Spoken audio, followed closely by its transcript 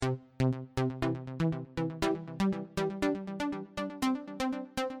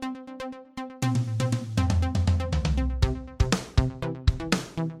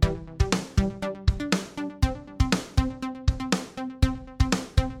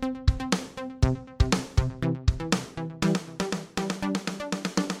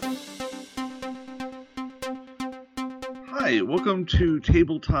Hi, welcome to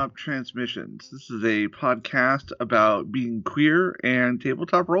Tabletop Transmissions. This is a podcast about being queer and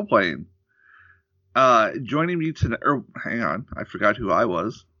tabletop role playing. Joining me tonight, hang on, I forgot who I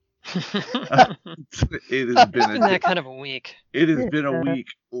was. It has been that kind of a week. It has been a week,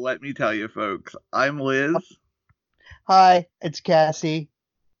 let me tell you, folks. I'm Liz. Hi, it's Cassie.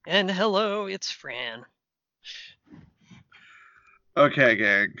 And hello, it's Fran. Okay,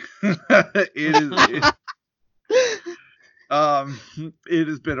 gang. It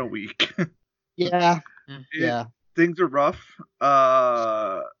has been a week. Yeah. Things are rough.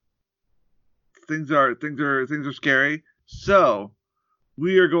 Things are scary. So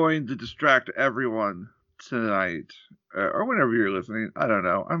we are going to distract everyone tonight, or whenever you're listening. I don't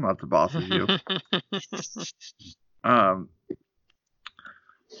know. I'm not the boss of you.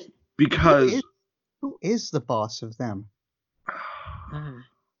 Because who is the boss of them?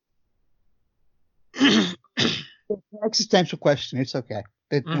 Existential question. It's okay.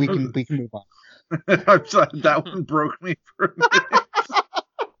 We can move on. I'm sorry, that one broke me for a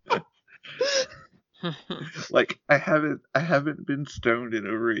minute. Like I haven't been stoned in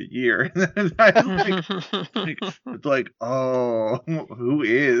over a year. It's like, oh, who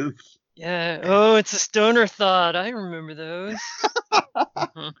is? Yeah. Oh, it's a stoner thought. I remember those.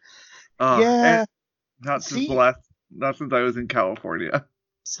 Yeah. Not since I was in California.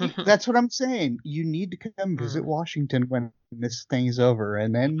 See, that's what I'm saying. You need to come visit Washington when this thing's over,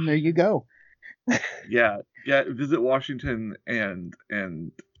 and then there you go. Yeah. Visit Washington and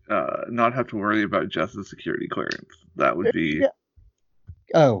not have to worry about just the security clearance. That would be. Yeah.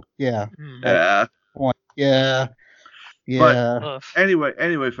 Oh yeah. Yeah. Yeah. But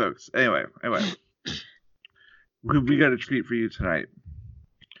anyway, folks. Anyway, we got a treat for you tonight.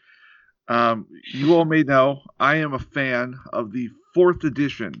 You all may know I am a fan of the 4th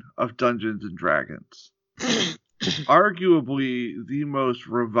edition of Dungeons and Dragons. Arguably the most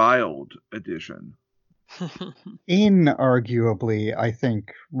reviled edition. Inarguably, I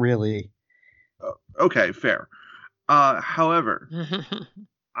think, really. Okay, fair. However,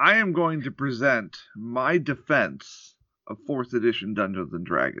 I am going to present my defense of 4th edition Dungeons and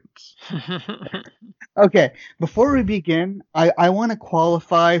Dragons. Okay, before we begin, I want to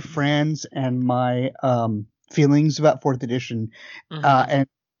qualify Fran's and my feelings about 4th edition,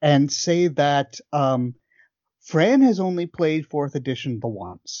 and say that Fran has only played 4th edition the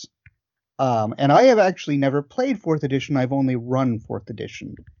once, and I have actually never played 4th edition. I've only run 4th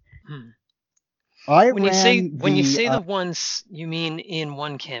edition. When you say the once, you mean in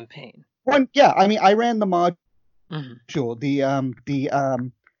one campaign? I ran the module,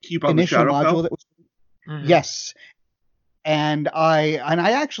 the Keep on initial the module that was. Yes, and I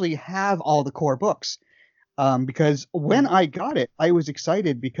actually have all the core books, because when I got it, I was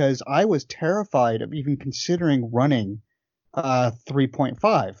excited because I was terrified of even considering running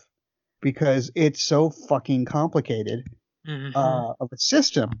 3.5 because it's so fucking complicated of a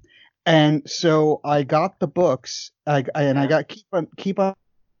system, and so I got the books. I got keep on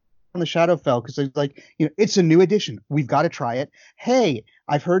the Shadowfell because it's like, it's a new edition. We've got to try it. Hey,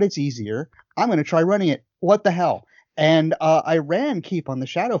 I've heard it's easier. I'm going to try running it. What the hell? And I ran Keep on the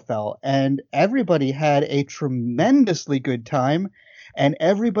Shadowfell, and everybody had a tremendously good time, and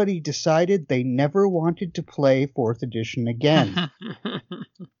everybody decided they never wanted to play 4th edition again.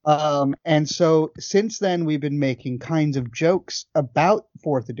 And so since then, we've been making kinds of jokes about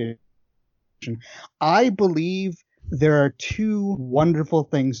 4th edition. I believe there are two wonderful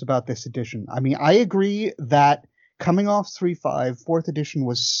things about this edition. I mean, I agree that coming off 3.5, 4th edition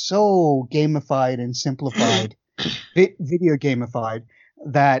was so gamified and simplified, video gamified,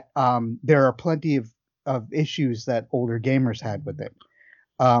 that there are plenty of issues that older gamers had with it.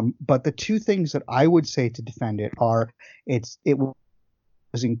 But the two things that I would say to defend it are it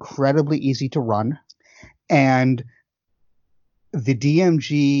was incredibly easy to run, and the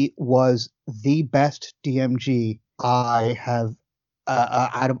DMG was the best DMG I have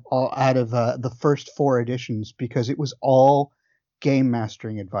out of the first 4 editions, because it was all game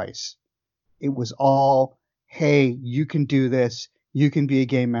mastering advice. It was all, hey, you can do this, you can be a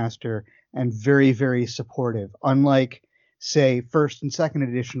game master, and very, very supportive. Unlike, say, 1st and 2nd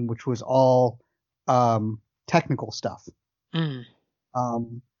edition, which was all technical stuff.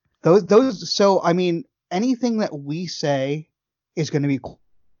 So I mean, anything that we say is going to be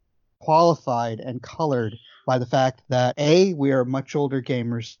qualified and colored by the fact that A, we are much older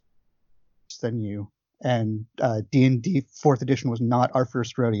gamers than you, and D&D 4th edition was not our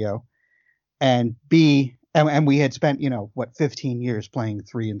first rodeo, and B, and we had spent 15 years playing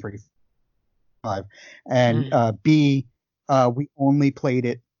 3 and 3.5, and B, we only played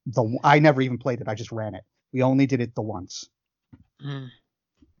it I never even played it, I just ran it. We only did it the once. Mm.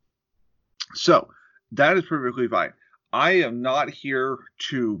 So that is perfectly fine. I am not here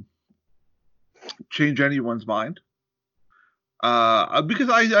to change anyone's mind. Because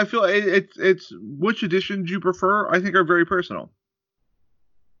I feel it's which editions you prefer, I think, are very personal.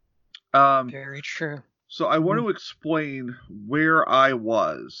 Very true. So I want to explain where I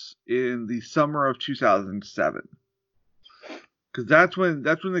was in the summer of 2007, because that's when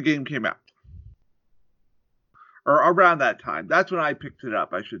the game came out, or around that time. That's when I picked it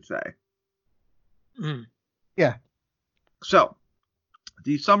up, I should say. Mm. Yeah. So,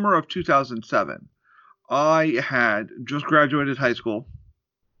 the summer of 2007, I had just graduated high school.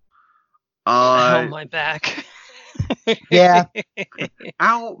 Ow, my back. Yeah.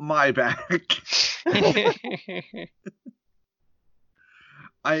 Ow, my back.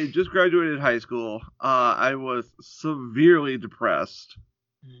 I had just graduated high school. I was severely depressed.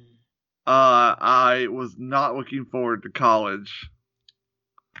 I was not looking forward to college.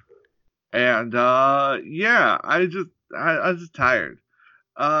 And yeah, I was just tired.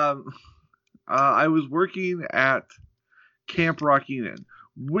 I was working at Camp Rockin',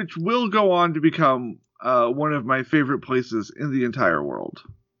 which will go on to become one of my favorite places in the entire world.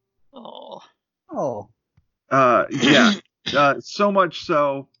 Oh. Yeah. So much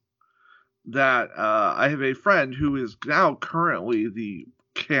so that I have a friend who is now currently the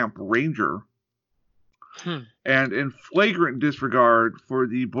camp ranger. And in flagrant disregard for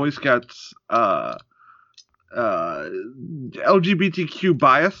the Boy Scouts LGBTQ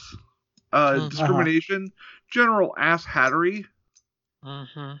bias, discrimination, general ass hattery.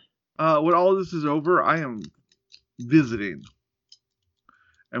 When all this is over, I am visiting.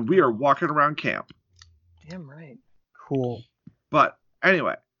 And we are walking around camp. Damn right. Cool. But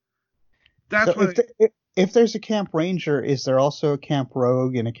anyway, that's so if there's a camp ranger, is there also a camp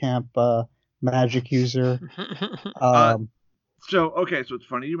rogue and a camp magic user? So it's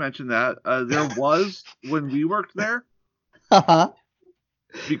funny you mentioned that. There was when we worked there,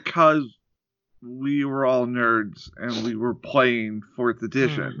 because we were all nerds and we were playing 4th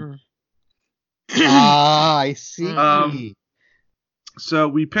edition. I see. So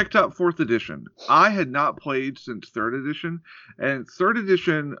we picked up 4th edition. I had not played since 3rd edition, and 3rd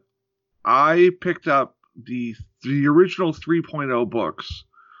edition, I picked up the original 3.0 books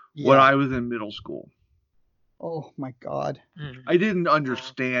when I was in middle school. Oh my god. I didn't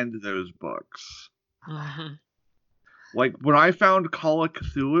understand those books. Like when I found Call of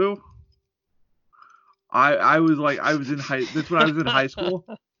Cthulhu, I was like, that's when I was in high school.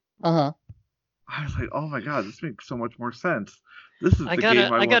 I was like, oh my god, this makes so much more sense. This is the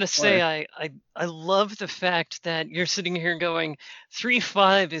game I gotta say, I love the fact that you're sitting here going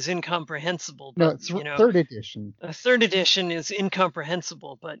 3.5 is incomprehensible. But, no, it's 3rd edition. 3rd edition is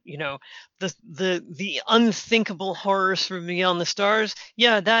incomprehensible, but the unthinkable horrors from Beyond the Stars,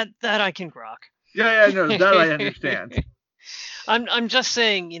 that I can grok. Yeah, no, that I understand. I'm just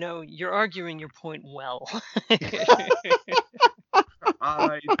saying, you're arguing your point well.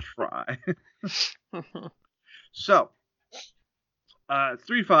 I try. So,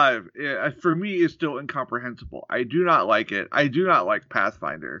 3.5 for me is still incomprehensible. I do not like it. I do not like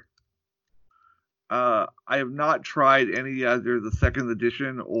Pathfinder. I have not tried any either the 2nd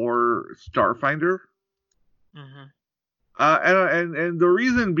edition or Starfinder. And the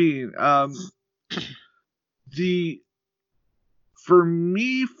reason being, for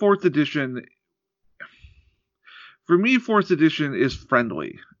me 4th edition is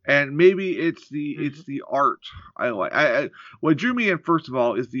friendly. And maybe it's the art I like. What drew me in, first of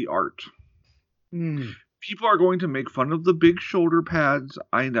all, is the art. People are going to make fun of the big shoulder pads,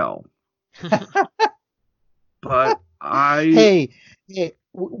 I know. But Hey,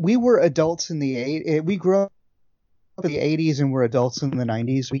 we were adults in the 80s. We grew up in the 80s and we're adults in the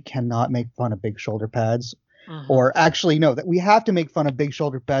 90s. We cannot make fun of big shoulder pads. Or actually, no, that we have to make fun of big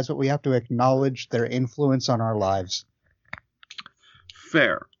shoulder pads, but we have to acknowledge their influence on our lives.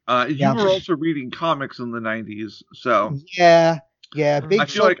 Fair. You were also reading comics in the 90s, so... Yeah, big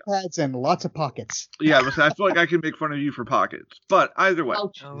shoulder pads and lots of pockets. Yeah, but I feel like I can make fun of you for pockets. But either way.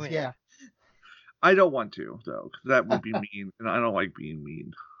 Yeah. I don't want to, though, because that would be mean, and I don't like being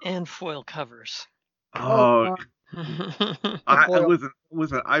mean. And foil covers. Oh.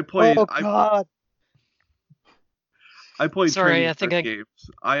 Listen, I played... Oh, God. I played games.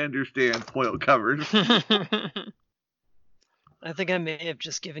 I understand foil covers. I think I may have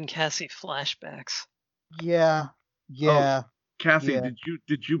just given Cassie flashbacks. Yeah. Oh, Cassie,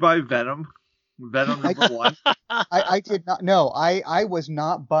 did you buy Venom? Venom number 1? I did not. No, I was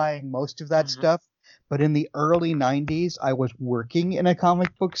not buying most of that stuff. But in the early 90s, I was working in a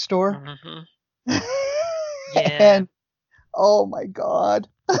comic book store. Yeah. And Oh my god.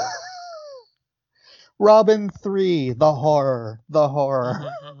 Robin 3, the horror.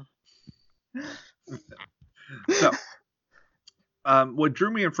 So, what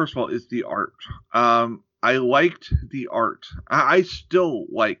drew me in, first of all, is the art. I liked the art. I still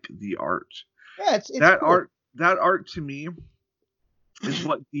like the art. Yeah, it's that cool. That art to me is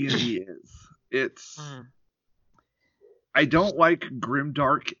what D&D is. It's. I don't like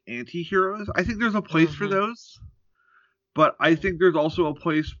grimdark anti-heroes. I think there's a place for those, but I think there's also a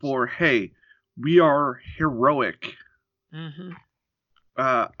place for, hey, we are heroic.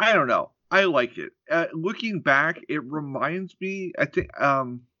 I don't know. I like it. Looking back, it reminds me. I think.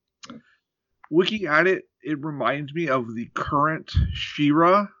 Looking at it, it reminds me of the current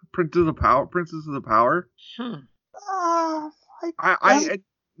She-Ra, Princess of the Power.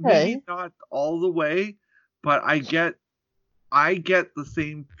 Maybe not all the way, but I get the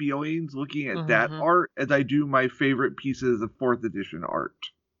same feelings looking at that art as I do my favorite pieces of 4th edition art.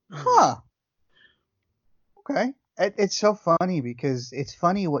 Huh. Okay. It's so funny because it's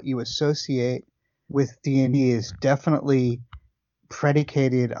funny what you associate with D&D is definitely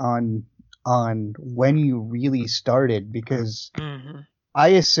predicated on when you really started, because I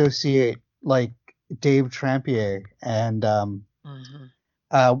associate like Dave Trampier and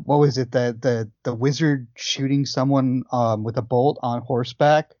what was it, the wizard shooting someone with a bolt on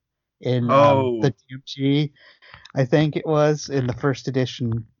horseback in the DMG, I think it was, in the 1st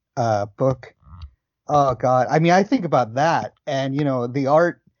edition book. Oh god, I mean, I think about that, and the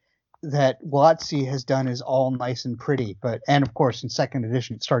art that WotC has done is all nice and pretty, and of course in 2nd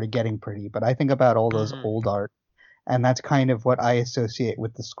edition it started getting pretty, but I think about all those old art, and that's kind of what I associate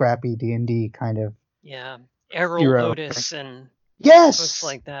with the scrappy D&D kind of Errol Otis and folks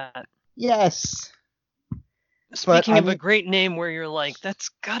like that. Yes. Speaking of a great name where you're like, that's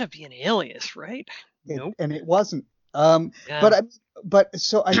gotta be an alias, right? Nope. And it wasn't. But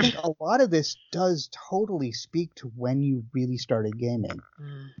so I think a lot of this does totally speak to when you really started gaming,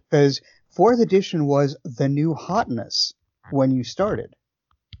 because 4th edition was the new hotness when you started.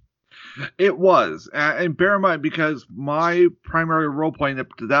 It was, and bear in mind, because my primary role playing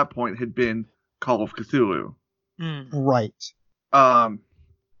up to that point had been Call of Cthulhu. Right. But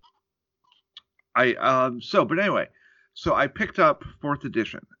anyway, so I picked up 4th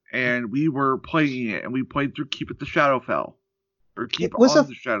edition, and we were playing it, and we played through Keep It the Shadowfell. Or Keep On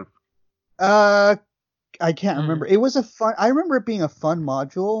the Shadow. I can't remember. It was I remember it being a fun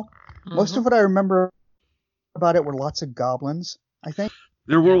module. Most of what I remember about it were lots of goblins, I think.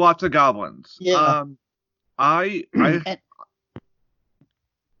 There were lots of goblins. Yeah. Sorry, go ahead.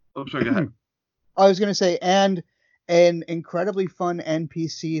 I was going to say, and an incredibly fun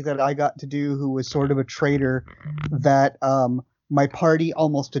NPC that I got to do, who was sort of a traitor that my party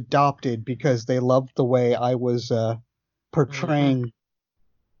almost adopted because they loved the way I was portraying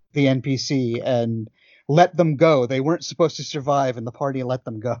the NPC and let them go. They weren't supposed to survive, and the party let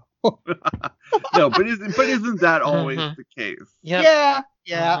them go. No, but isn't that always the case? Yeah.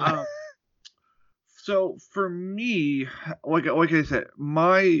 So for me, like I said,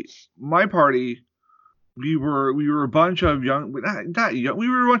 my party, we were a bunch of young, not young, we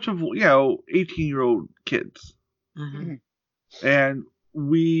were a bunch of 18-year-old kids, and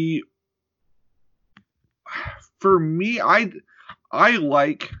for me, I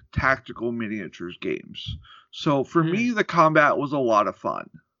like tactical miniatures games. So for me, the combat was a lot of fun.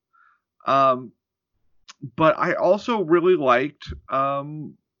 But I also really liked a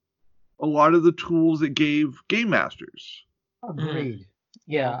lot of the tools it gave game masters. Agreed.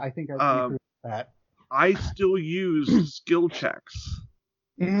 Yeah, I think I agree with that. I still use skill checks.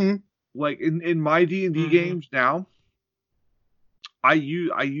 Like in my D&D games now, I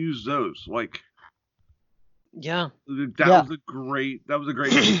use those. Like, that was a great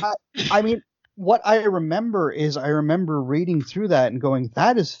I mean, what I remember is reading through that and going,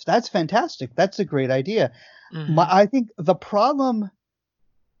 that's fantastic. That's a great idea. I think the problem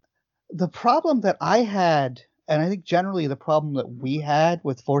that I had, and I think generally the problem that we had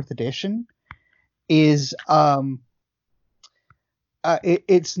with 4th edition is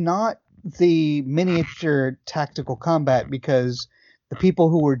it's not the miniature tactical combat, because the people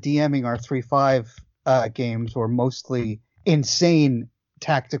who were DMing our 3.5 games were mostly insane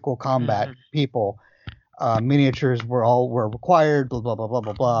tactical combat people. Miniatures were required, blah blah blah blah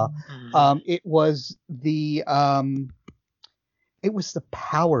blah blah. It was the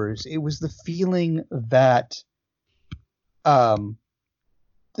powers. It was the feeling that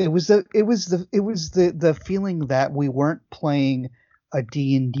it was the feeling that we weren't playing a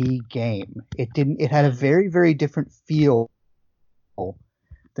D&D game. It had a very, very different feel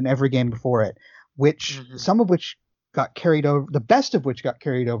than every game before it, which some of which got carried over. The best of which got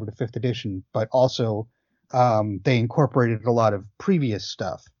carried over to 5th edition, but also they incorporated a lot of previous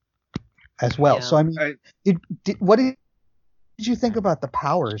stuff as well. Yeah. So I mean, what did you think about the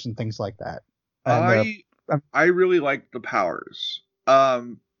powers and things like that? I really liked the powers.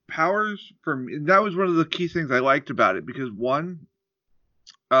 Powers for me, that was one of the key things I liked about it, because one,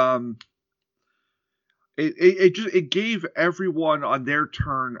 it gave everyone on their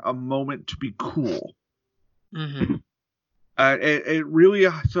turn a moment to be cool. Mm-hmm. It really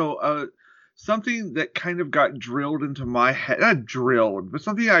something that kind of got drilled into my head, not drilled, but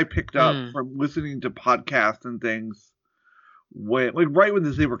something I picked up from listening to podcasts and things right when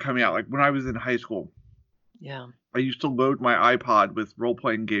they were coming out, like when I was in high school. Yeah. I used to load my iPod with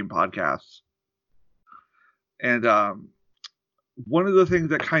role-playing game podcasts. And one of the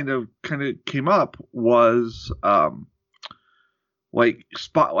things that kind of came up was like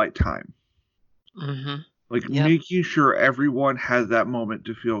spotlight time. Mm-hmm. Like making sure everyone has that moment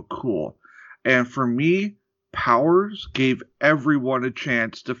to feel cool. And for me, powers gave everyone a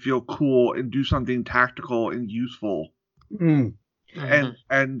chance to feel cool and do something tactical and useful. Mm-hmm.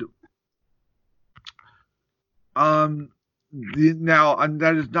 And now,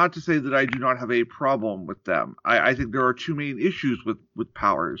 that is not to say that I do not have a problem with them. I think there are two main issues with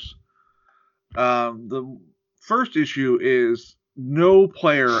powers. The first issue is no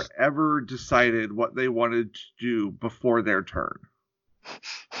player ever decided what they wanted to do before their turn.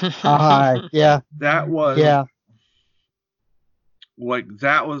 Yeah. That was like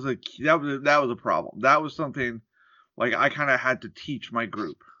that was a problem. That was something like I kind of had to teach my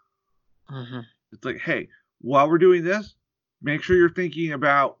group. Mm-hmm. It's like, hey, while we're doing this, make sure you're thinking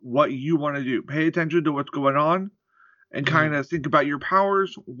about what you want to do. Pay attention to what's going on and kind of think about your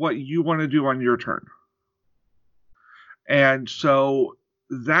powers, what you want to do on your turn. And so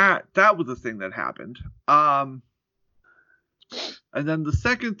that was the thing that happened. And then the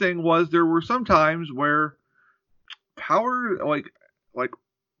second thing was there were some times where power, like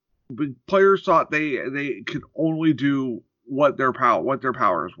players thought they could only do what their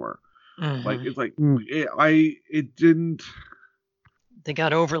powers were. Mm-hmm. Like it's like it didn't. They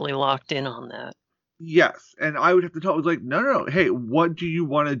got overly locked in on that. Yes, and I would have to tell. It was like, no. Hey, what do you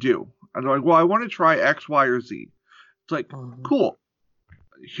want to do? And they're like, well, I want to try X, Y, or Z. It's like, cool.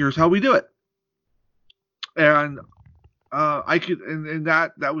 Here's how we do it. And I could, and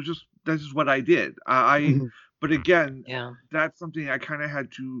that's just what I did. But again, that's something I kind of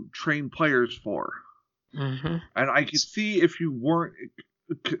had to train players for. Mm-hmm. And I could see if you weren't,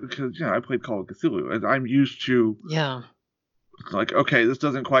 because I played Call of Cthulhu, and I'm used to. Yeah. Like, okay, this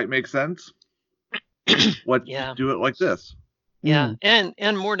doesn't quite make sense. Let's do it like this. Yeah,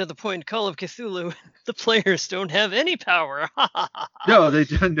 and more to the point, Call of Cthulhu, the players don't have any power. No, they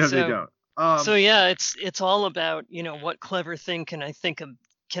don't. No, they don't. So yeah, it's all about, what clever thing can I think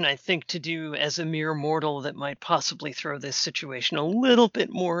to do as a mere mortal that might possibly throw this situation a little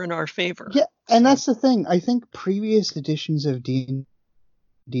bit more in our favor. Yeah, and that's the thing. I think previous editions of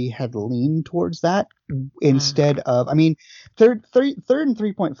D&D had leaned towards that instead of, I mean, third and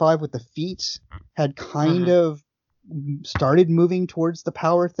 3.5 with the feats had kind of started moving towards the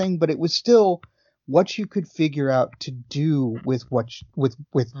power thing, but it was still what you could figure out to do with it wasn't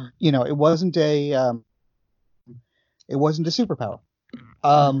a superpower.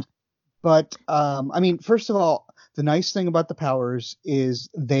 But I mean, first of all, the nice thing about the powers is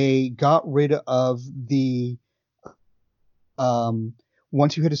they got rid of the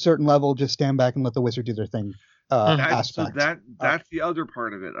once you hit a certain level, just stand back and let the wizard do their thing. Aspect. So that's the other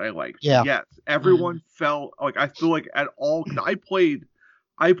part of it I liked. Yeah. Yes, everyone felt like, I feel like at all. I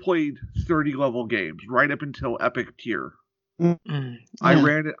played 30 level games right up until epic tier. Mm-hmm.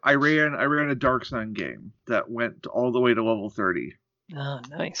 I ran a Dark Sun game that went all the way to level 30. Oh,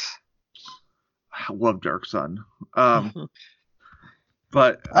 nice. I love Dark Sun. But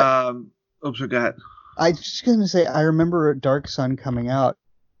so go ahead. I was just gonna say, I remember Dark Sun coming out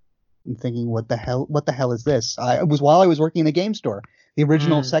and thinking, what the hell is this? It was while I was working in a game store, the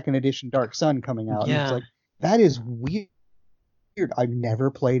original second edition Dark Sun coming out. Yeah. And it's like, that is weird. I've never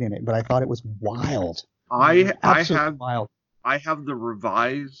played in it, but I thought it was wild. I Absolutely wild. I have the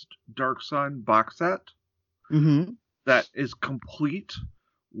revised Dark Sun box set that is complete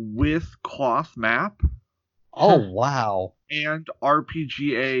with cloth map. Oh, wow. And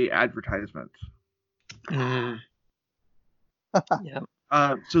RPGA advertisement. Yeah.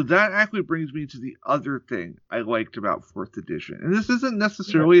 So that actually brings me to the other thing I liked about 4th edition. And this isn't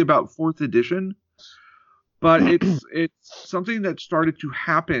necessarily about 4th edition, but it's something that started to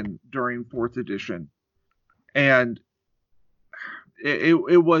happen during 4th edition. And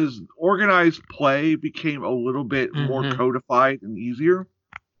it was organized play became a little bit more codified and easier.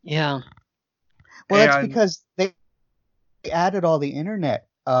 Yeah. Well, that's because they added all the internet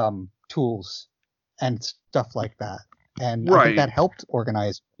tools and stuff like that, and I think that helped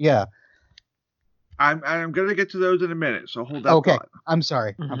organize. Yeah. I'm gonna get to those in a minute, so hold that thought. I'm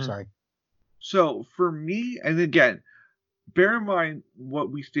sorry. I'm sorry. So for me, and again, bear in mind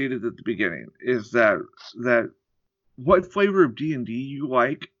what we stated at the beginning is that what flavor of D&D you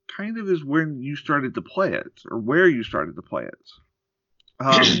like kind of is when you started to play it, or where you started to play it.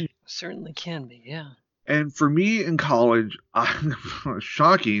 Certainly can be, yeah. And for me in college,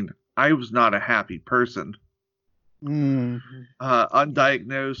 shocking, I was not a happy person.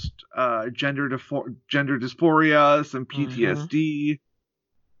 Undiagnosed gender dysphoria, some PTSD,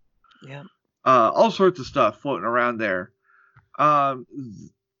 all sorts of stuff floating around there.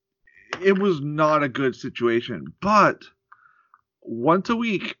 It was not a good situation, but once a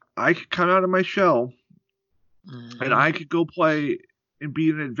week I could come out of my shell and I could go play and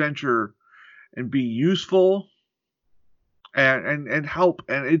be an adventurer and be useful and help,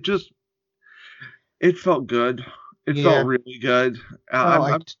 and it felt good. It felt really good.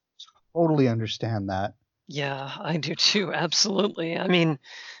 I totally understand that. Yeah, I do too. Absolutely. I mean,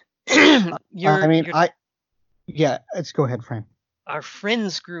 let's go ahead, Fran. Our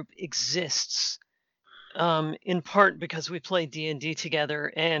friends group exists in part because we play D&D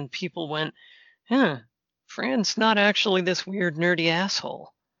together, and people went, Fran's not actually this weird nerdy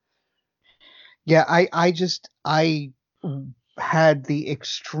asshole. Yeah, I had the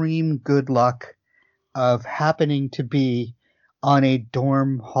extreme good luck of happening to be on a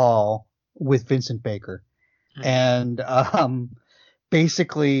dorm hall with Vincent Baker. And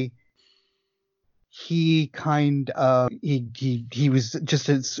basically he was just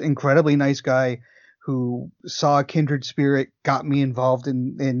an incredibly nice guy who saw a kindred spirit, got me involved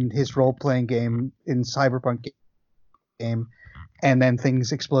in his role-playing game, in Cyberpunk game, and then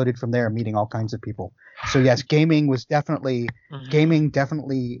things exploded from there, meeting all kinds of people. So yes, gaming definitely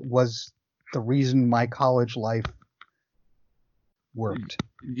was the reason my college life worked.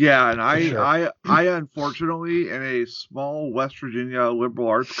 Yeah, and I unfortunately, in a small West Virginia liberal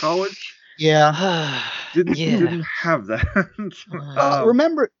arts college, didn't have that.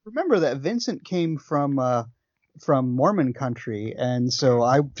 Remember that Vincent came from Mormon country, and so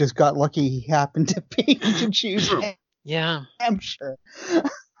I just got lucky he happened to choose True. Yeah, I'm sure.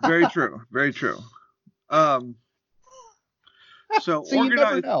 Very true. Very true. So you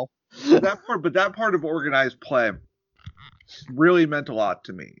never know. that part of organized play really meant a lot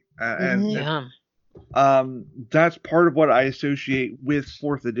to me, that's part of what I associate with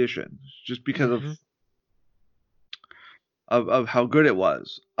 4th edition, just because of how good it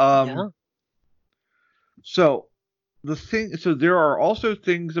was. So there are also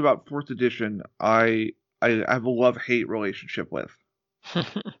things about 4th edition I have a love-hate relationship with.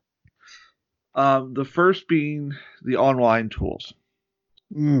 The first being the online tools.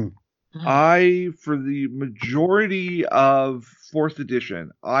 For the majority of 4th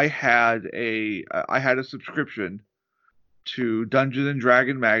edition, I had a subscription to Dungeons and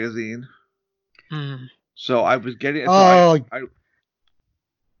Dragon magazine. So I was getting.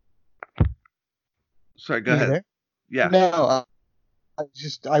 Sorry, go ahead. There? Yeah. No, I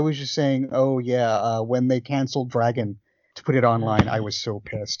was just saying. When they canceled Dragon to put it online, I was so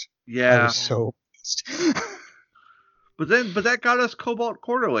pissed. Yeah, I was so pissed. But that got us Cobalt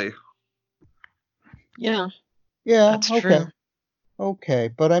Quarterly. Yeah, that's okay. True. Okay,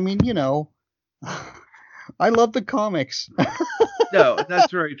 but I mean, I love the comics. No,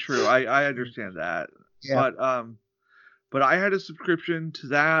 that's very true. I understand that. Yeah. But I had a subscription to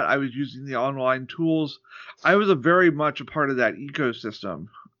that. I was using the online tools. I was very much a part of that ecosystem.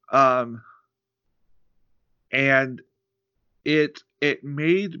 And it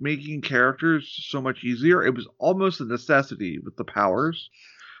made making characters so much easier. It was almost a necessity with the powers.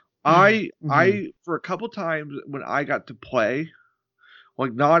 I for a couple times when I got to play,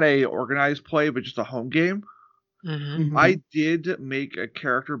 like not a organized play, but just a home game, I did make a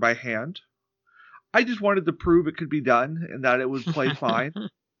character by hand. I just wanted to prove it could be done and that it would play fine.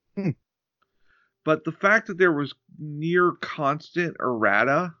 But the fact that there was near constant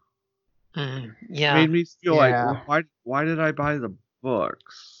errata made me feel like, well, why did I buy the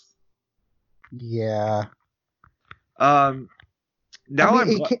books? Yeah. Now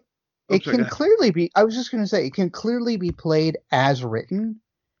it can clearly be. I was just going to say it can clearly be played as written,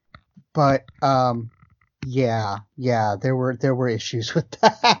 but there were issues with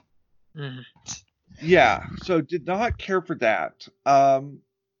that. Yeah, so did not care for that.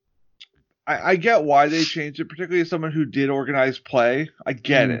 I get why they changed it, particularly as someone who did organized play. I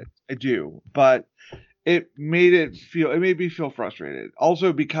get it. I do. But it made me feel frustrated.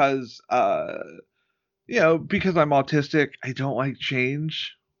 Also because because I'm autistic, I don't like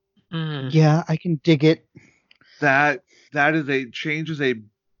change. Yeah, I can dig it. Change is a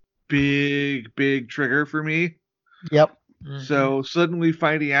big trigger for me. Yep. So suddenly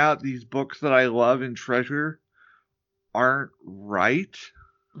finding out these books that I love and treasure aren't right,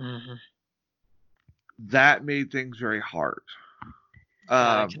 that made things very hard.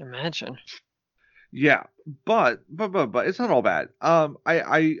 I can imagine. Yeah, but it's not all bad. I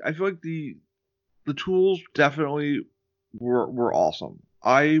feel like the tools definitely were awesome.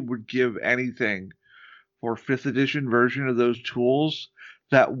 I would give anything for 5th edition version of those tools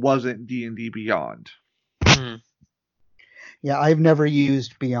that wasn't D&D Beyond. Yeah, I've never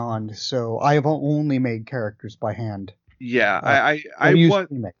used Beyond, so I have only made characters by hand. Yeah, I want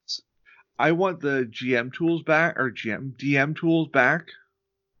the GM tools back, or DM tools back.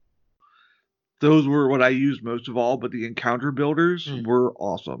 Those were what I used most of all, but the encounter builders were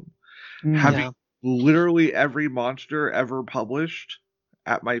awesome. Having literally every monster ever published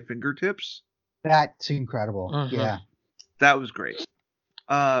at my fingertips. That's incredible. Yeah. That was great.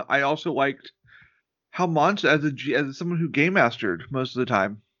 I also liked how as someone who game mastered most of the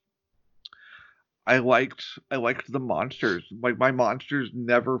time, I liked the monsters. Like, my monsters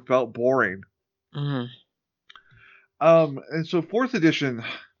never felt boring. And so 4th edition,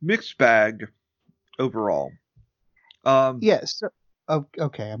 mixed bag overall. Yes.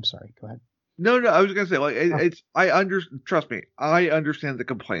 Okay, I'm sorry. Go ahead. No, I was gonna say, trust me, I understand the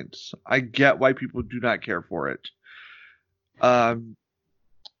complaints. I get why people do not care for it. However,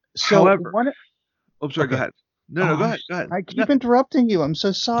 sorry. Okay. Go ahead. No, go ahead. I keep interrupting you. I'm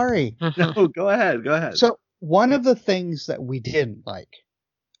so sorry. No, go ahead. So one of the things that we didn't like,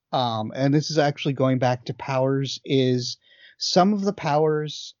 and this is actually going back to powers, is some of the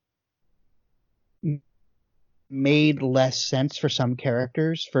powers made less sense for some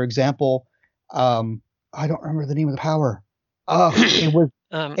characters. For example, I don't remember the name of the power. It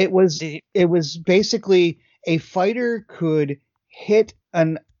was basically a fighter could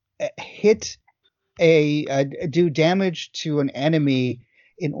do damage to an enemy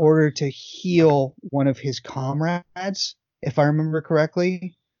in order to heal one of his comrades, if I remember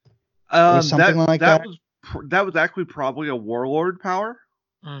correctly. Something like that. That was actually probably a warlord power.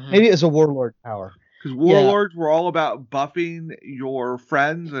 Maybe it was a warlord power. Because warlords were all about buffing your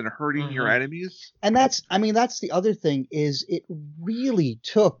friends and hurting your enemies. And that's the other thing, is it really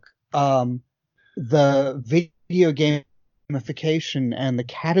took the video gamification and the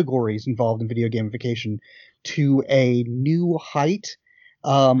categories involved in video gamification to a new height,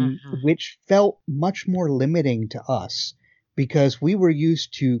 which felt much more limiting to us. Because we were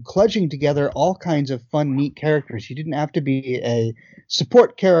used to kludging together all kinds of fun, neat characters. You didn't have to be a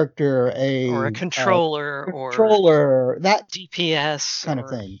support character, or a controller, or that DPS kind of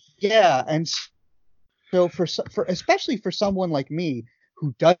thing. Yeah, and so for especially for someone like me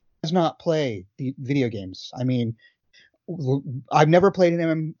who does not play the video games. I mean, I've never played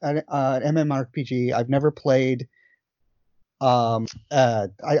an MMORPG. I've never played. I've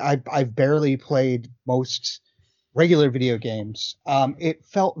barely played most regular video games. It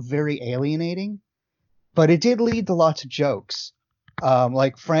felt very alienating, but it did lead to lots of jokes.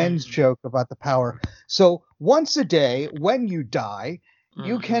 Like friends joke about the power. So once a day, when you die,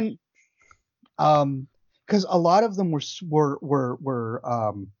 you can, because a lot of them were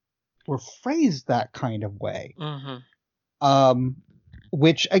phrased that kind of way.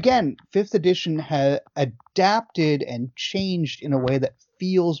 Which again, 5th edition had adapted and changed in a way that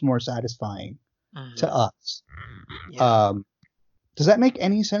feels more satisfying to us. Yeah. Does that make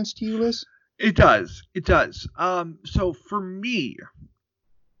any sense to you, Liz? It does. So for me,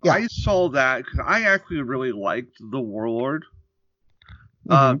 I saw that because I actually really liked the warlord.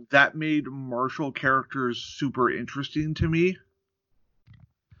 That made martial characters super interesting to me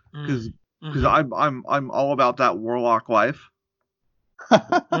because I'm all about that warlock life.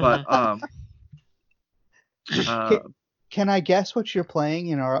 But can I guess what you're playing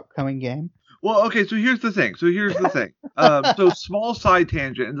in our upcoming game? Well, okay, so here's the thing. So small side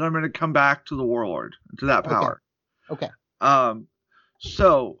tangent, and then I'm going to come back to the warlord, to that power. Okay.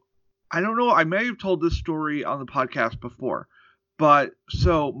 So I don't know. I may have told this story on the podcast before, but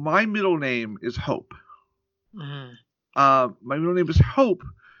so my middle name is Hope. My middle name is Hope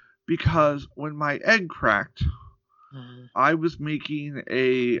because when my egg cracked, I was making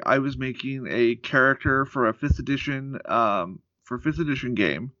a character for a 5th edition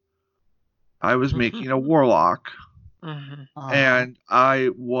game. I was making a warlock, Mm-hmm. and I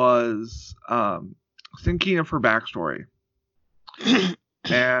was thinking of her backstory,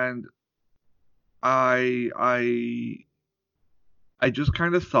 and I just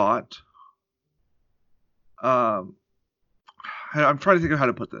kind of thought, I'm trying to think of how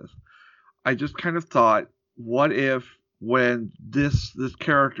to put this. I just kind of thought, what if when this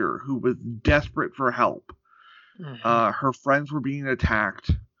character who was desperate for help, her friends were being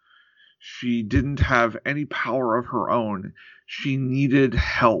attacked, she didn't have any power of her own, she needed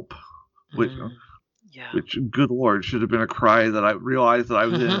help, which good lord, should have been a cry that I realized that I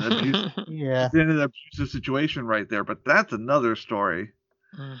was in an abusive situation right there, but that's another story.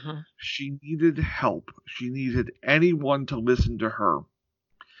 She needed help. She needed anyone to listen to her.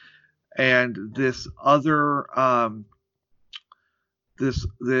 And this other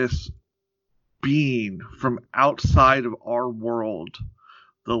this being from outside of our world,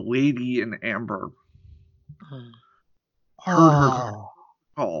 the lady in amber, heard her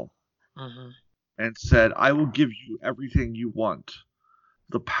call and said, I will give you everything you want.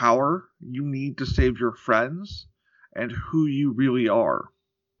 The power you need to save your friends and who you really are.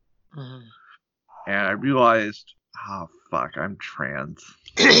 And I realized, oh, fuck, I'm trans.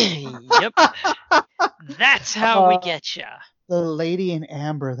 Yep. That's how we get ya. The lady in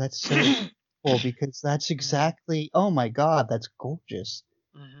amber, that's so cool, because that's exactly, oh my god, that's gorgeous.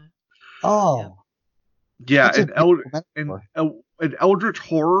 Oh. Yeah, an eldritch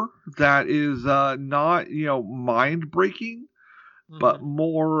horror that is not, mind-breaking, but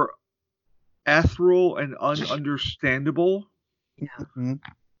more ethereal and ununderstandable.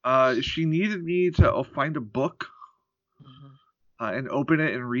 She needed me to find a book and open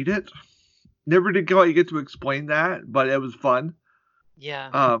it and read it. Never did get to explain that, but it was fun.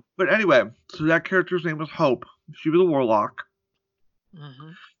 Yeah. But anyway, so that character's name was Hope. She was a warlock.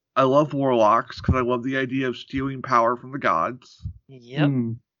 I love warlocks because I love the idea of stealing power from the gods. Yep.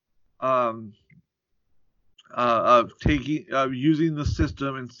 Of using the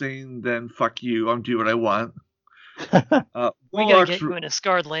system and saying, then fuck you, I'm doing what I want. We gotta get you in a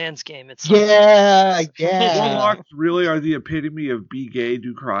Scarred Lands game. It's yeah. Warlocks really are the epitome of be gay,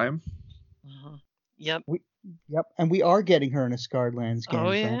 do crime. Yep. Yep, and we are getting her in a Scarred Lands game.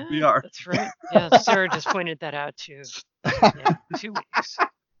 Oh yeah, we are. That's right. Yeah, Sarah just pointed that out too. Yeah, 2 weeks.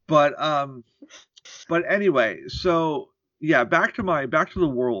 But anyway, so yeah, back to the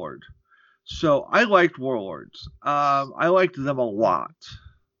Warlord. So I liked Warlords. I liked them a lot.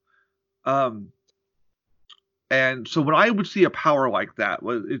 And so when I would see a power like that,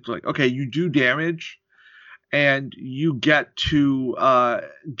 it's like, okay, you do damage, and you get to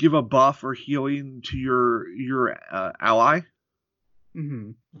give a buff or healing to your ally.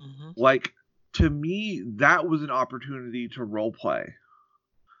 Like, to me, that was an opportunity to roleplay.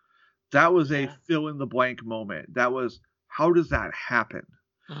 That was a fill in the blank moment. That was, how does that happen?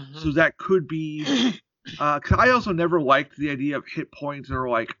 So that could be, because I also never liked the idea of hit points that are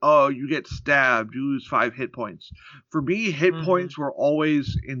like, oh, you get stabbed, you lose 5 hit points. For me, hit points were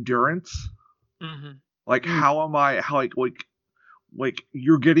always endurance. Like, how am I, like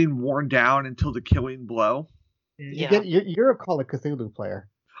you're getting worn down until the killing blow. You're a Call of Cthulhu player.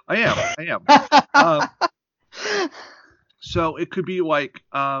 I am. So it could be like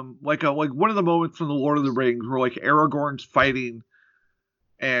one of the moments from the Lord of the Rings where like Aragorn's fighting,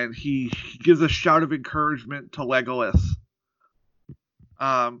 and he gives a shout of encouragement to Legolas,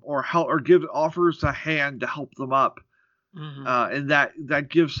 or offers a hand to help them up, and that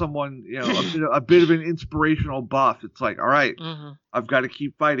gives someone a bit of an inspirational buff. It's like, all right, I've got to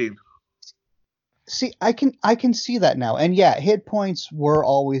keep fighting. See, I can see that now, and yeah, hit points were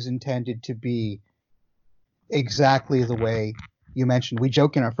always intended to be exactly the way you mentioned. We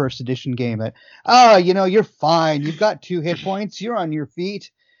joke in our first edition game that, you're fine. You've got 2 hit points. You're on your feet.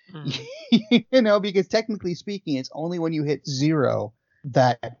 Because technically speaking, it's only when you hit 0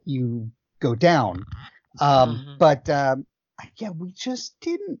 that you go down. But we just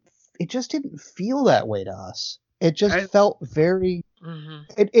didn't. It just didn't feel that way to us. It just felt very.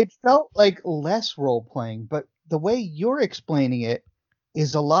 It felt like less role playing. But the way you're explaining it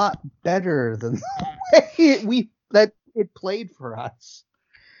is a lot better than the way it played for us.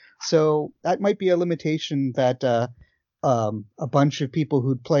 So that might be a limitation that a bunch of people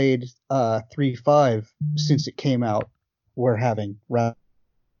who'd played 3.5 since it came out were having, rather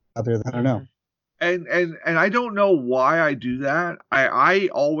than, I don't know. And I don't know why I do that. I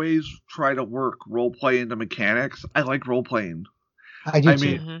always try to work role play into mechanics. I like role playing. I do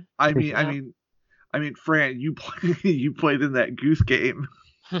too. I mean, Fran, you played in that Goose Game.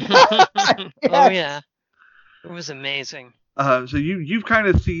 Yes. Oh yeah, it was amazing. So you've kind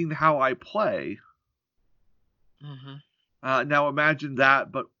of seen how I play. Now imagine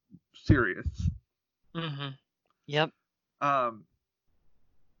that, but serious. Yep.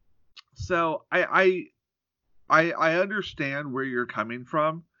 So I understand where you're coming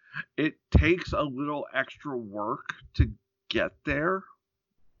from. It takes a little extra work to get there.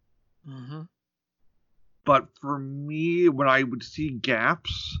 But for me, when I would see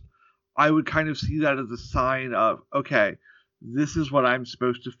gaps, I would kind of see that as a sign of, okay, this is what I'm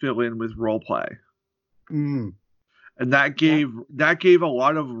supposed to fill in with roleplay. And that gave a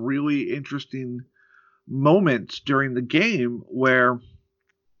lot of really interesting moments during the game where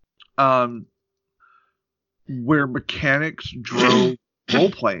mechanics drove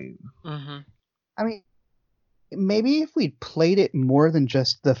role-playing. I mean, maybe if we'd played it more than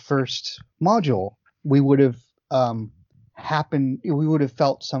just the first module, we would have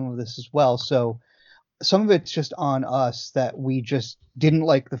felt some of this as well. So some of it's just on us that we just didn't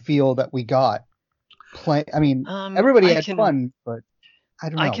like the feel that we got. Everybody had fun, but I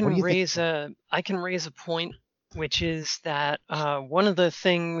don't know. I can raise a point, which is that one of the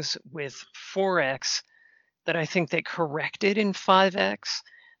things with 4X that I think they corrected in 5X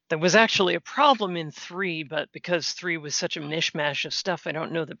that was actually a problem in 3, but because 3 was such a mishmash of stuff, I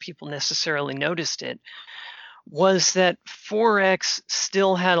don't know that people necessarily noticed it, was that 4X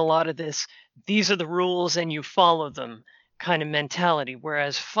still had a lot of this, these are the rules and you follow them kind of mentality,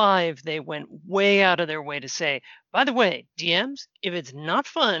 whereas 5, they went way out of their way to say, by the way, DMs, if it's not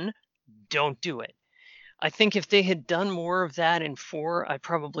fun, don't do it. I think if they had done more of that in 4, I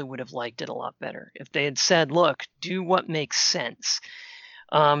probably would have liked it a lot better. If they had said, look, do what makes sense.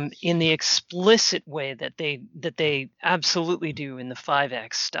 In the explicit way that they absolutely do in the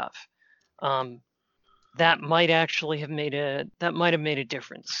 5X stuff, that might have made a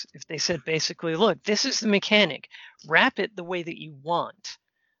difference. If they said basically, look, this is the mechanic, wrap it the way that you want,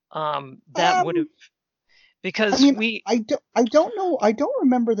 that would have, because I don't know. I don't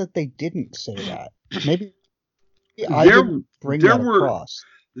remember that they didn't say that. Maybe I didn't bring that across.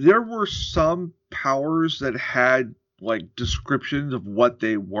 There were some powers that had like descriptions of what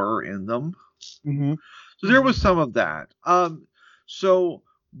they were in them. So there was some of that. So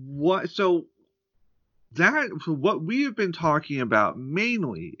what we have been talking about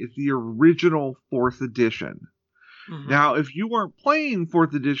mainly is the original 4th edition. Now, if you weren't playing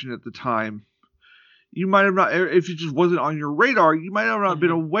 4th edition at the time, you might have not, if it just wasn't on your radar, you might have not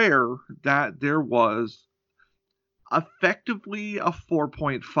been aware that there was effectively a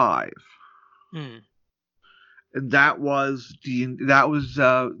 4.5. And that was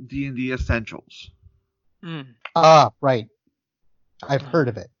D&D Essentials. Right. I've heard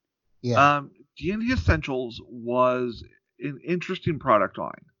of it. Yeah. D&D Essentials was an interesting product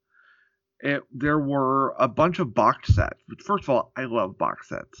line. There were a bunch of box sets. First of all, I love box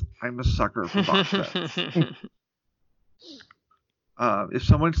sets. I'm a sucker for box sets. If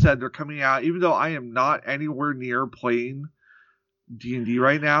someone said they're coming out, even though I am not anywhere near playing D&D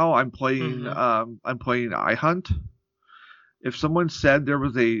right now, I'm playing iHunt. If someone said there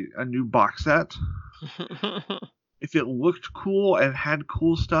was a new box set, if it looked cool and had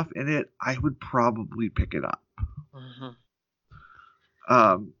cool stuff in it, I would probably pick it up.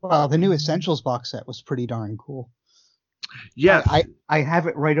 Well, the new Essentials box set was pretty darn cool. Yes. I have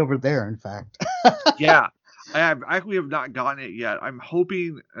it right over there, in fact. Yeah. I actually have not gotten it yet. I'm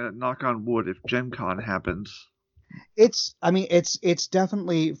hoping, knock on wood, if Gen Con happens. It's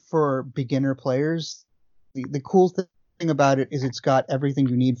definitely for beginner players. The cool thing about it is it's got everything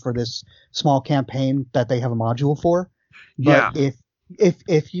you need for this small campaign that they have a module for. But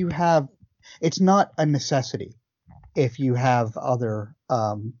if you have, it's not a necessity. If you have other,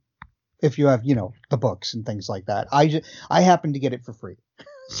 if you have, the books and things like that. I happen to get it for free.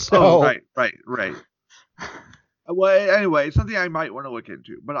 So, right. Well, anyway, it's something I might want to look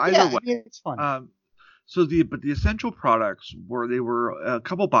into. But either way, it's fun. So the essential products were a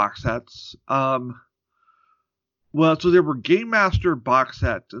couple box sets. Well, so there were Game Master box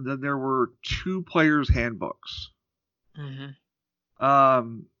sets, and then there were 2 players handbooks. And I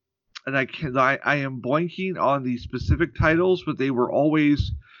am blanking on the specific titles, but they were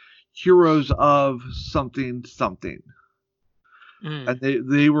always Heroes of something. And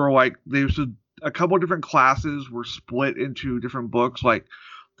they were like, there's a couple of different classes were split into different books, like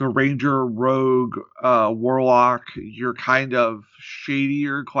the Ranger, Rogue, Warlock, your kind of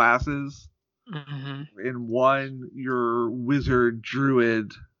shadier classes. In one, your Wizard,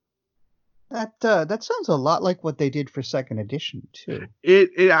 Druid. That sounds a lot like what they did for 2nd edition too.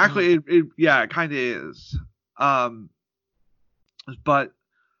 It actually it kind of is. But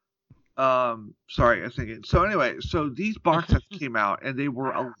sorry, I was thinking. So anyway, so these box sets came out and they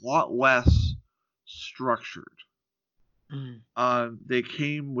were a lot less structured. They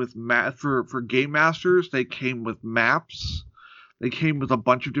came with for game masters. They came with maps. They came with a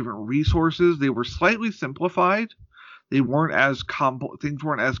bunch of different resources. They were slightly simplified. They weren't as things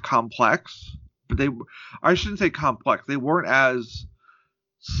weren't as complex, but I shouldn't say complex. They weren't as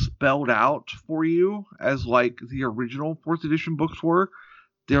spelled out for you as like the original 4th edition books were.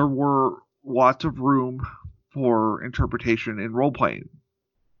 There were lots of room for interpretation in role playing,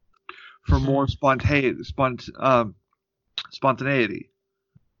 for more spontaneity.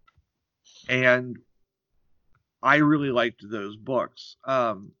 And I really liked those books.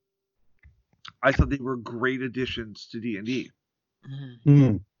 I thought they were great additions to D&D.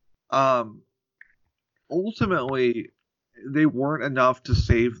 Ultimately, they weren't enough to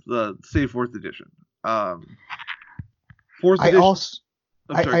save 4th edition. 4th edition.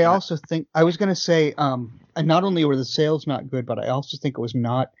 I also think I was going to say, and not only were the sales not good, but I also think it was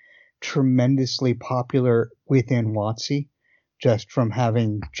not tremendously popular within WotC, just from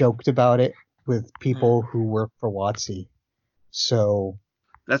having joked about it with people who work for WotC. So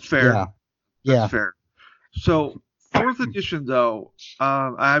that's fair. Yeah, that's fair. So 4th edition, though,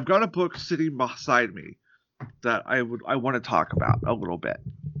 I've got a book sitting beside me that I want to talk about a little bit.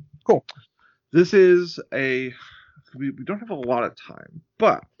 Cool. This is we don't have a lot of time,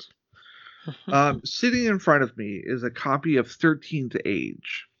 but sitting in front of me is a copy of 13th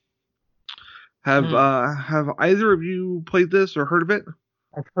Age. Have either of you played this or heard of it?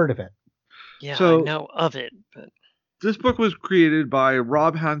 I've heard of it. Yeah, so, I know of it, but this book was created by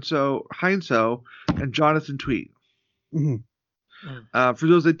Rob Heinsoe and Jonathan Tweet. For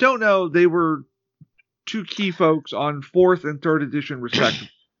those that don't know, they were two key folks on 4th and 3rd edition, respectively.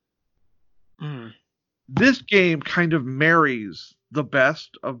 This game kind of marries the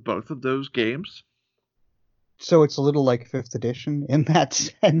best of both of those games. So it's a little like 5th edition in that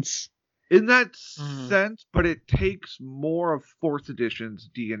sense. In that sense, but it takes more of 4th edition's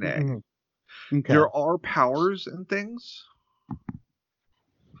DNA. Okay. There are powers and things,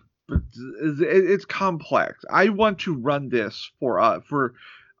 but it's complex. I want to run this for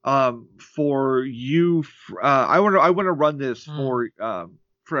you. I want to run this for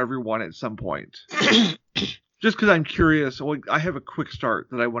everyone at some point. Just because I'm curious. Well, I have a quick start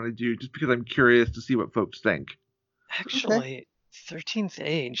that I want to do just because I'm curious to see what folks think. Actually, 13th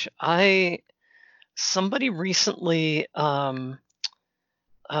Age. Somebody recently read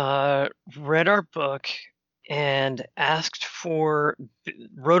our book and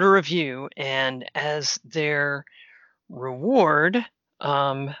wrote a review, and as their reward,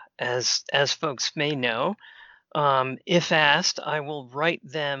 as folks may know, if asked, I will write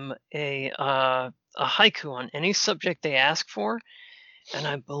them a haiku on any subject they ask for. And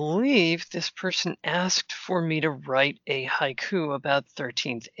I believe this person asked for me to write a haiku about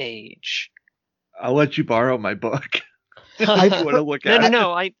 13th Age. I'll let you borrow my book. I want to look at it.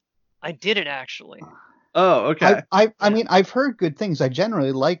 No. I did it actually. Oh, okay. I mean, I've heard good things. I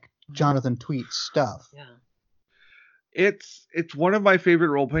generally like Jonathan Tweet's stuff. Yeah. It's one of my favorite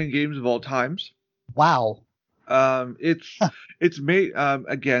role-playing games of all times. Wow. It's made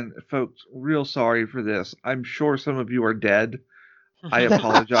again, folks, real sorry for this. I'm sure some of you are dead. I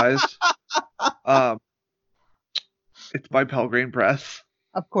apologize. It's by Pelgrane Press.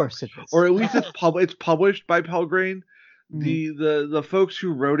 Of course it is. Or at least it's published by Pelgrane. The folks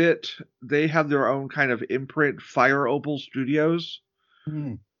who wrote it, they have their own kind of imprint, Fire Opal Studios,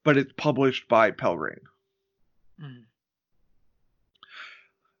 but it's published by Pelgrane.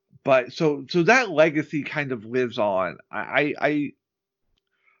 But so that legacy kind of lives on.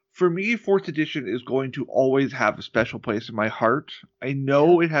 For me, 4th edition is going to always have a special place in my heart. I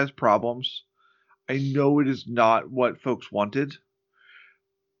know it has problems. I know it is not what folks wanted,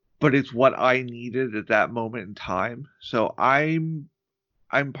 but it's what I needed at that moment in time. So I'm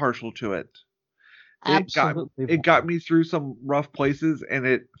partial to it. Absolutely. It got me through some rough places, and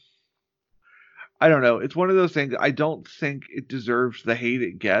I don't know. It's one of those things. I don't think it deserves the hate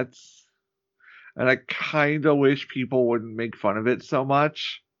it gets, and I kind of wish people wouldn't make fun of it so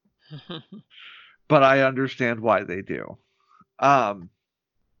much. But I understand why they do. Yeah,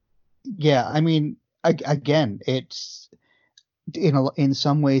 I mean, again, it's in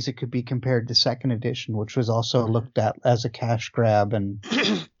some ways it could be compared to 2nd edition, which was also looked at as a cash grab and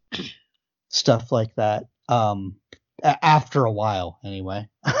stuff like that. After a while, anyway.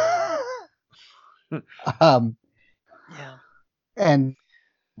 Yeah. And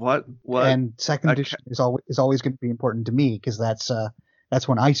what? And 2nd edition is always going to be important to me because that's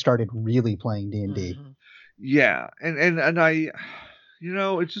when I started really playing D&D. Yeah, and I,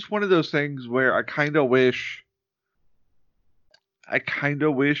 it's just one of those things where I kind of wish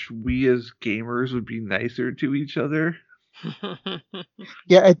we as gamers would be nicer to each other.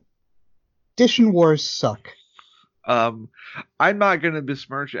 Yeah, edition wars suck. I'm not gonna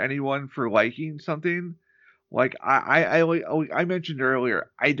besmirch anyone for liking something. Like I mentioned earlier,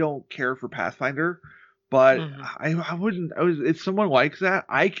 I don't care for Pathfinder, but I wouldn't. If someone likes that,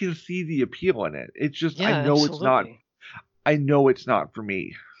 I can see the appeal in it. It's just I Yeah, know it's not. absolutely. I know it's not for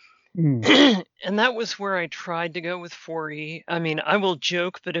me. And that was where I tried to go with 4E. I mean, I will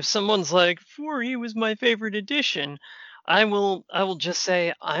joke, but if someone's like 4E was my favorite edition, I will just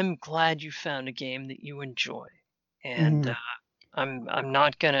say I'm glad you found a game that you enjoy. And I'm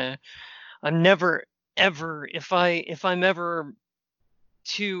not gonna I'm never ever if I'm ever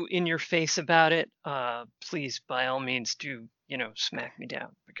too in your face about it, please by all means do, smack me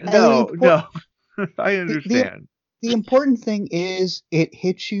down because No, I the understand. the important thing is it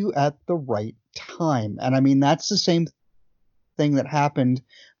hits you at the right time. And I mean, that's the same thing that happened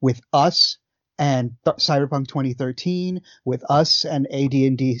with us and Cyberpunk 2013, with us and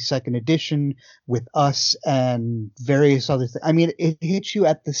AD&D second edition, with us and various other things. I mean, it hits you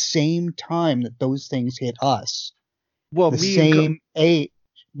at the same time that those things hit us. Well, the same age.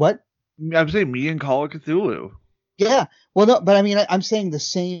 What? I'm saying me and Call of Cthulhu. Yeah. Well, no, but I mean, I'm saying the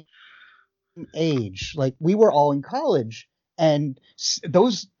same age. Like, we were all in college, and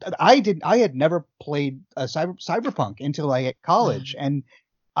those I had never played Cyberpunk until I hit college, and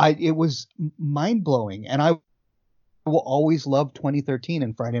it was mind blowing. And I will always love 2013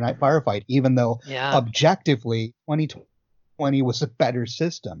 and Friday Night Firefight, even though objectively 2020 was a better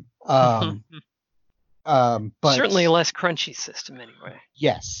system. But certainly a less crunchy system anyway.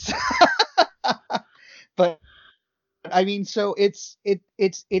 Yes. But I mean, so it's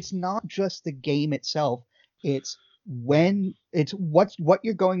not just the game itself. It's what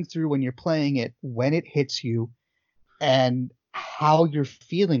you're going through when you're playing it, when it hits you, and how you're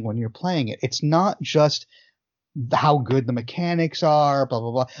feeling when you're playing it. It's not just how good the mechanics are, blah,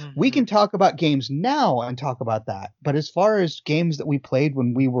 blah, blah. We can talk about games now and talk about that. But as far as games that we played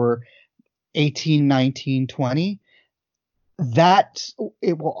when we were 18, 19, 20, there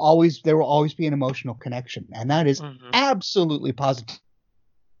will always be an emotional connection, and that is absolutely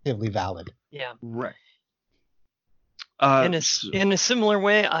positively valid. Yeah. Right. In a similar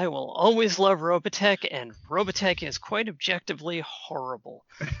way, I will always love Robotech, and Robotech is quite objectively horrible.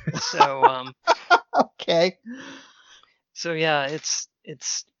 So okay. So yeah,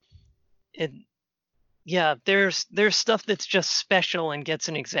 there's stuff that's just special and gets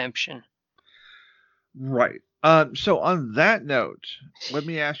an exemption. Right. So on that note, let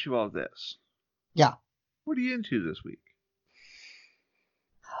me ask you all this. Yeah. What are you into this week?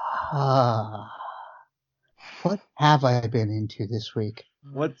 What have I been into this week?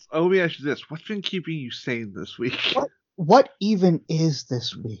 Let me ask you this. What's been keeping you sane this week? What even is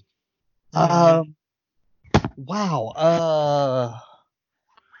this week? Wow.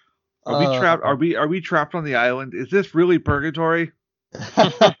 Are we trapped? Are we trapped on the island? Is this really purgatory?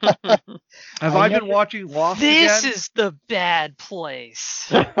 Have I been watching Lost again? This is the bad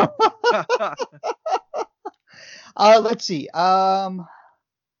place. Let's see. What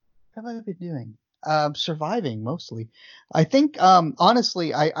have I been doing? Surviving mostly. I think,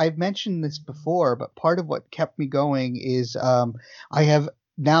 honestly, I've mentioned this before, but part of what kept me going is I have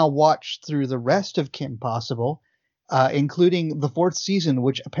now watched through the rest of Kim Possible, including the 4th season,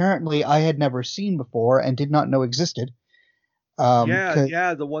 which apparently I had never seen before and did not know existed.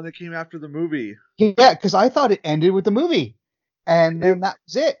 The one that came after the movie. Yeah, because I thought it ended with the movie, and then that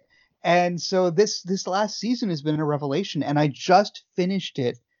was it. And so this last season has been a revelation, and I just finished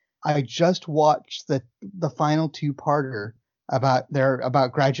it. I just watched the final 2-parter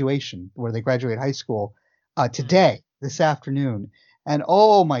about graduation, where they graduate high school, today, this afternoon. And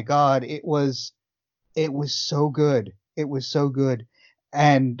oh my God, it was so good. It was so good.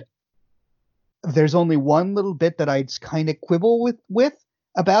 And there's only one little bit that I'd kind of quibble with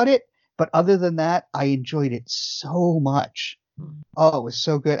about it, but other than that, I enjoyed it so much. Oh, it was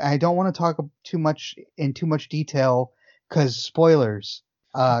so good. I don't want to talk too much detail because spoilers.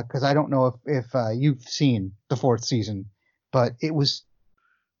 Because I don't know if you've seen the 4th season, but it was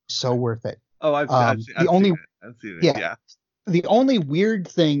so worth it. Oh, I've seen it. Yeah. The only weird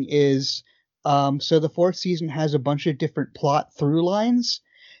thing is, so the 4th season has a bunch of different plot through lines,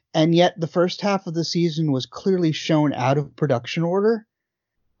 and yet the first half of the season was clearly shown out of production order.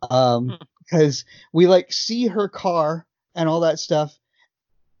 Because we see her car and all that stuff,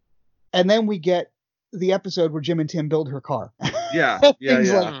 and then we get the episode where Jim and Tim build her car.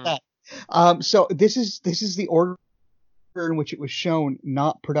 Things like that. So this is the order in which it was shown,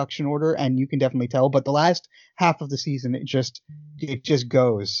 not production order, and you can definitely tell. But the last half of the season, it just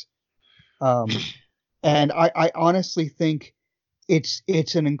goes. And I honestly think it's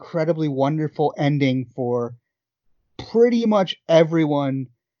an incredibly wonderful ending for pretty much everyone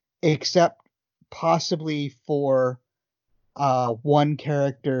except possibly for one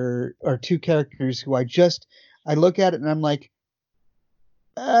character or two characters who I look at it and I'm like,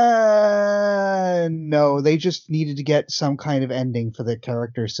 no, they just needed to get some kind of ending for the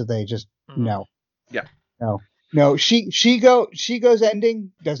character, so they just no. Yeah. No. She goes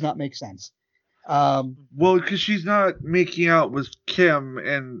ending does not make sense. Well, because she's not making out with Kim,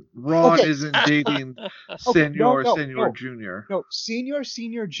 and Ron isn't dating Senor Junior. No, Senor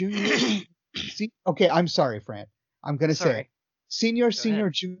Junior. Okay, I'm sorry, Fran. I'm gonna say it. Senor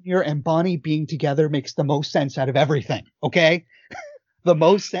Junior and Bonnie being together makes the most sense out of everything. Okay, the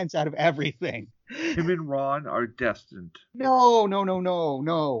most sense out of everything. Him and Ron are destined. No.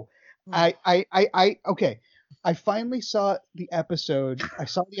 Okay. I finally saw the episode. I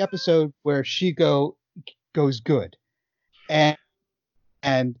saw the episode where Shigo goes good, and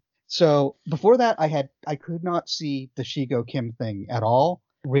so before that, I could not see the Shigo Kim thing at all.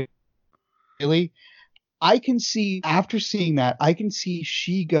 Really, after seeing that, I can see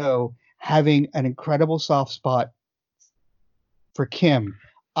Shigo having an incredible soft spot for Kim.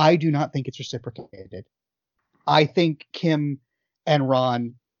 I do not think it's reciprocated. I think Kim and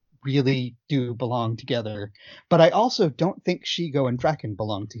Ron really do belong together, but I also don't think Shigo and Draken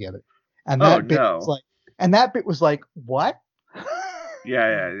belong together. And that bit was like, what?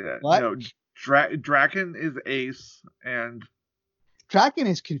 Yeah. What? No, Draken is ace, and Draken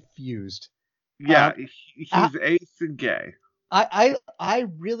is confused. Yeah, he's ace and gay. I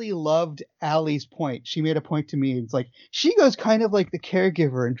really loved Allie's point. She made a point to me. It's like Shigo's kind of like the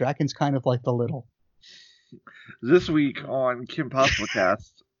caregiver, and Draken's kind of like the little. This week on Kim Possible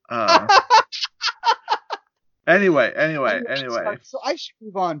Cast. Anyway. So I should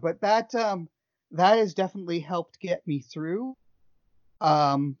move on, but that has definitely helped get me through.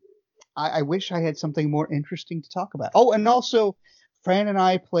 I wish I had something more interesting to talk about. Oh, and also, Fran and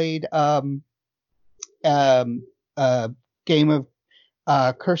I played game of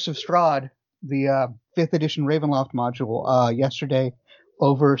Curse of Strahd, the 5th edition Ravenloft module, yesterday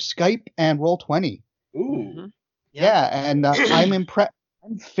over Skype and Roll20. Ooh. Mm-hmm. Yeah, and I'm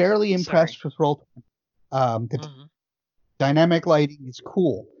fairly impressed with Roll20. The dynamic lighting is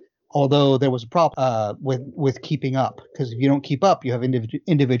cool, although there was a problem with keeping up, because if you don't keep up, you have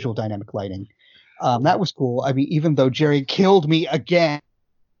individual dynamic lighting. That was cool. I mean, even though Jerry killed me again,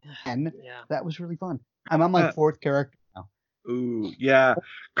 that was really fun. I'm on my 4th character now. Ooh, yeah.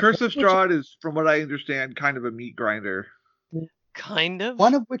 Curse of Strahd is, from what I understand, kind of a meat grinder. Kind of?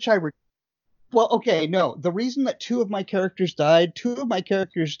 One of which well, okay, no. The reason that two of my characters died for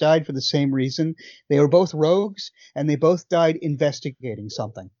the same reason. They were both rogues, and they both died investigating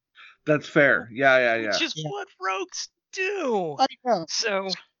something. That's fair. Yeah. Which is what rogues do. I know. So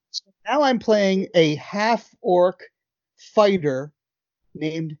now I'm playing a half-orc fighter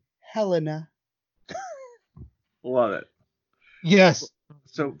named Helena. Love it. Yes.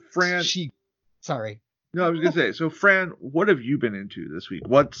 So, Fran... Sorry. No, I was going to say, so, Fran, what have you been into this week?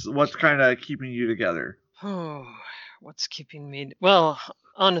 What's kind of keeping you together? Oh, what's keeping me... Well,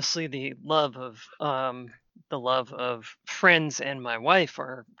 honestly, the love of friends and my wife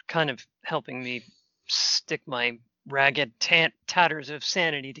are kind of helping me stick my ragged tatters of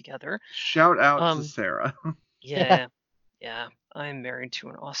sanity together. Shout out to Sarah. Yeah. I'm married to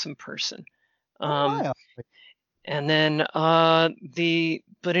an awesome person. And then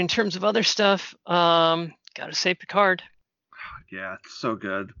but in terms of other stuff, gotta say Picard. Yeah, it's so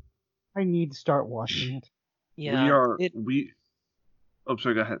good. I need to start watching it. Yeah. Oh,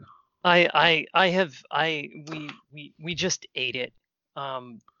 sorry, go ahead. We just ate it.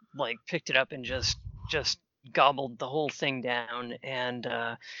 Like picked it up and just gobbled the whole thing down, and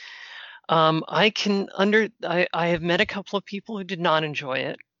I have met a couple of people who did not enjoy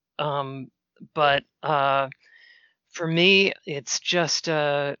it. But for me, it's just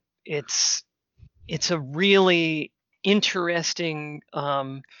it's a really interesting.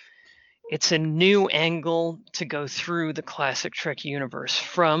 It's a new angle to go through the classic Trek universe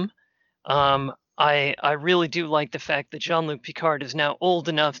from. I really do like the fact that Jean-Luc Picard is now old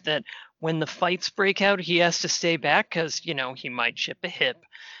enough that when the fights break out, he has to stay back because he might chip a hip.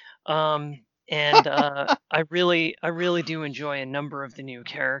 And I really do enjoy a number of the new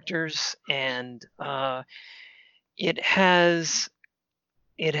characters, and it has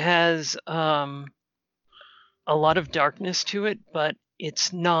a lot of darkness to it, but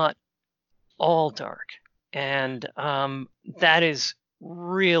it's not all dark, and that is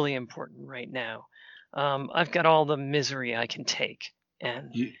really important right now. I've got all the misery I can take,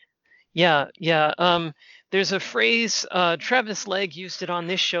 and Yeah. There's a phrase, Travis Legg used it on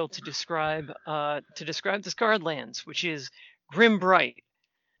this show to describe the Scarredlands, which is grim bright,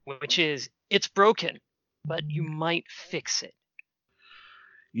 which is it's broken, but you might fix it.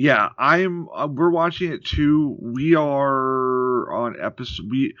 Yeah, we're watching it too. We are on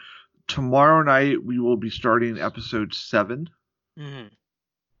tomorrow night we will be starting episode 7. Mm-hmm.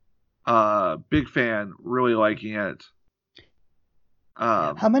 Big fan, really liking it.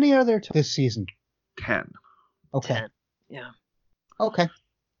 How many are there this season? 10. Okay. 10. Yeah. Okay.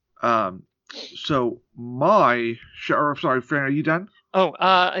 So sorry, Fran, are you done? Oh,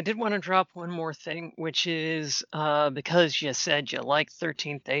 I did want to drop one more thing, which is because you said you like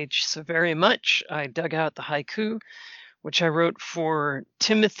 13th Age so very much, I dug out the haiku, which I wrote for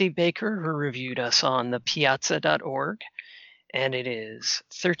Timothy Baker, who reviewed us on the piazza.org, and it is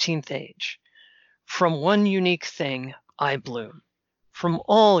 13th Age. From one unique thing, I bloom. From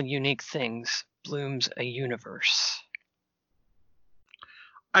all unique things blooms a universe.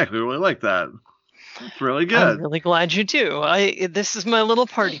 I really like that. It's really good. I'm really glad you do. This is my little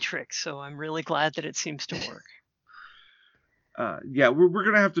party trick, so I'm really glad that it seems to work. Yeah, we're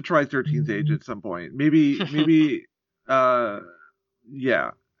gonna have to try 13th Age at some point. Maybe. Yeah.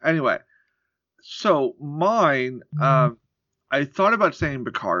 Anyway, so mine. I thought about saying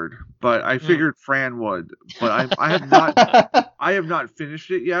Picard, but I figured Fran would. But I have not. I have not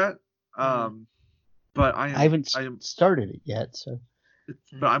finished it yet. But I haven't started it yet, so.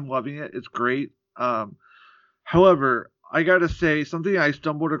 But I'm loving it. It's great. However, I gotta say something I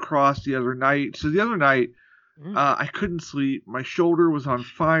stumbled across the other night. So the other night, I couldn't sleep. My shoulder was on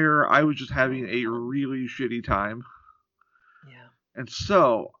fire. I was just having a really shitty time. Yeah. And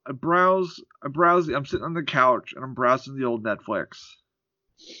so I browse. I'm sitting on the couch and I'm browsing the old Netflix.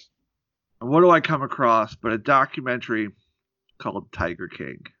 And what do I come across but a documentary called Tiger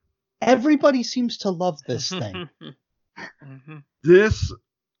King? Everybody seems to love this thing.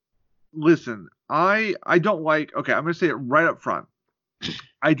 Listen, I don't like. Okay, I'm gonna say it right up front.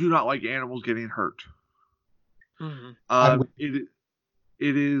 I do not like animals getting hurt. It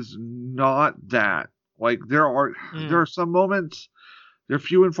is not that. Like there are some moments. They're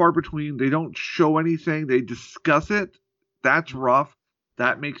few and far between. They don't show anything. They discuss it. That's rough.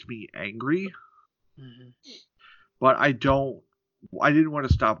 That makes me angry. But I didn't want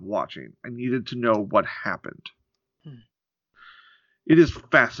to stop watching. I needed to know what happened. It is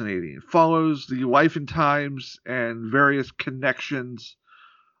fascinating. It follows the life and times and various connections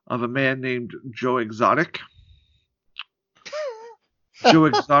of a man named Joe Exotic. Joe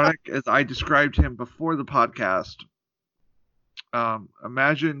Exotic, as I described him before the podcast,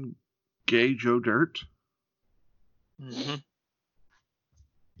 imagine gay Joe Dirt. Then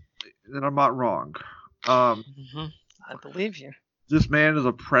I'm not wrong. I believe you. This man is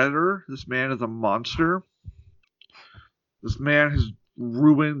a predator. This man is a monster. This man has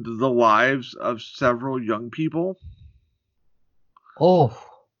ruined the lives of several young people. Oh.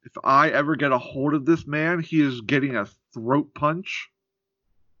 If I ever get a hold of this man, he is getting a throat punch.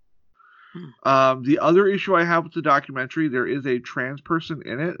 The other issue I have with the documentary, there is a trans person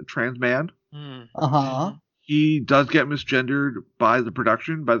in it, a trans man. He does get misgendered by the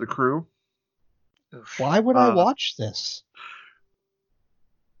production, by the crew. Why would I watch this?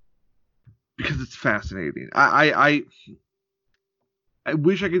 Because it's fascinating. I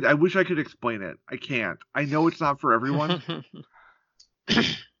wish I could explain it. I can't. I know it's not for everyone.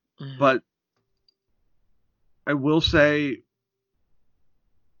 But I will say,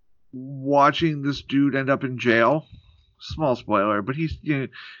 watching this dude end up in jail, small spoiler, but he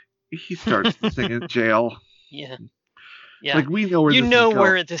starts this thing in jail. Yeah. Like we know where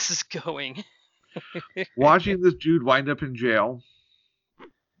where this is going. Watching this dude wind up in jail,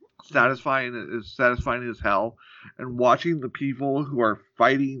 satisfying as hell, and watching the people who are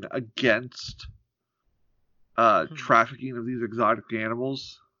fighting against trafficking of these exotic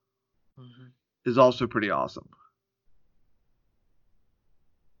animals is also pretty awesome.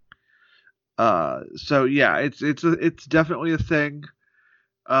 So yeah, it's definitely a thing.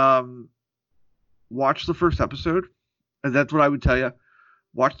 Watch the first episode, and that's what I would tell you.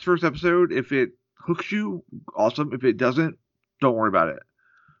 Watch the first episode. If it hooks you, awesome. If it doesn't, don't worry about it.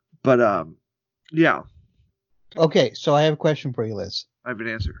 But yeah. Okay, so I have a question for you, Liz. I have an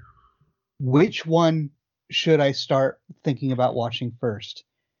answer. Which one should I start thinking about watching first?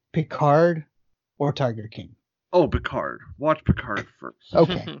 Picard or Tiger King? Oh, Picard. Watch Picard first.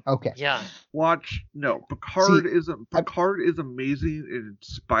 Okay. Yeah. Picard is amazing and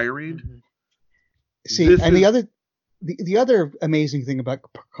inspiring. The other amazing thing about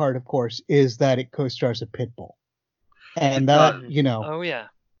Picard, of course, is that it co-stars a Pitbull. And that, Oh yeah.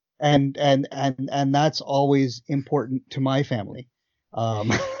 and that's always important to my family.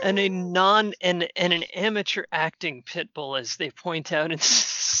 And an amateur acting pit bull, as they point out in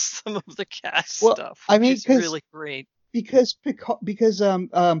some of the cast stuff, which is really great. Because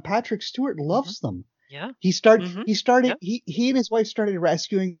Patrick Stewart loves them. Yeah. He and his wife started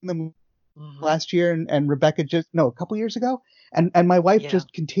rescuing them last year, and Rebecca a couple years ago, and my wife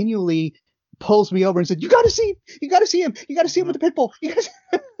just continually pulls me over and said, you got to see him with the pit bull.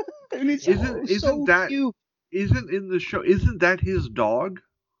 And it's isn't that cute. Isn't in the show? Isn't that his dog?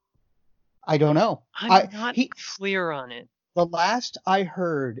 I don't know. I'm not clear on it. The last I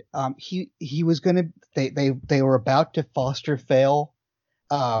heard, he was gonna. They were about to foster fail,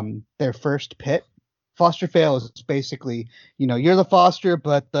 their first pit. Foster fail is basically, you're the foster,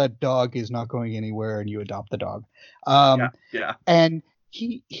 but the dog is not going anywhere, and you adopt the dog. Yeah. And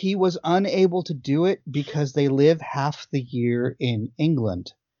he was unable to do it because they live half the year in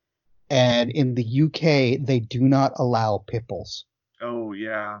England. And in the UK, they do not allow pit bulls. Oh,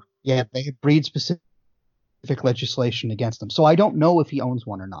 yeah. Yeah, they have breed-specific legislation against them. So I don't know if he owns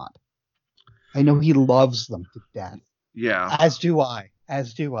one or not. I know he loves them to death. Yeah. As do I.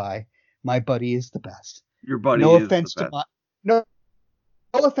 My buddy is the best. Your buddy is the best. No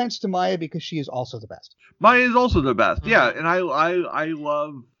offense to Maya, because she is also the best. Maya is also the best. Yeah, and I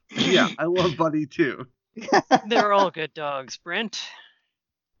love Buddy too. They're all good dogs, Brent.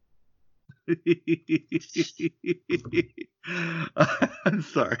 I'm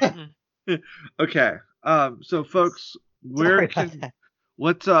sorry. Okay. So folks,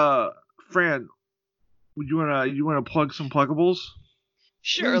 Fran, would you wanna plug some pluggables?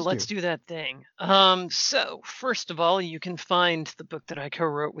 Sure, let's do that thing. So first of all, you can find the book that I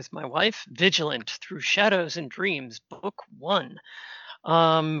co-wrote with my wife, Vigilant Through Shadows and Dreams, Book 1.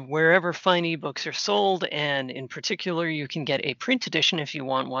 Wherever fine ebooks are sold, and in particular, you can get a print edition if you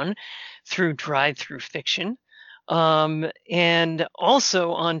want one through Drive-Thru Fiction. And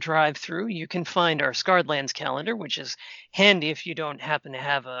also on Drive-Thru, you can find our Scarred Lands calendar, which is handy if you don't happen to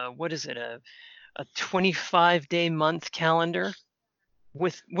have a 25-day month calendar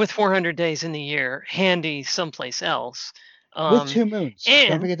with 400 days in the year, handy someplace else. With 2 moons.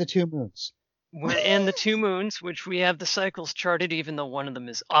 Don't forget the 2 moons. And the 2 moons, which we have the cycles charted, even though one of them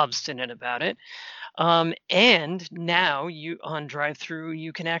is obstinate about it. And now on Drive-Thru,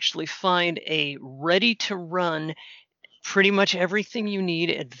 you can actually find a ready-to-run, pretty much everything you need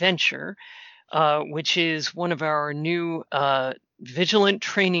adventure, which is one of our new Vigilant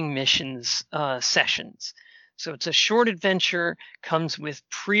Training Missions sessions. So it's a short adventure, comes with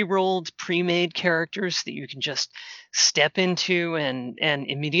pre-rolled, pre-made characters that you can just step into and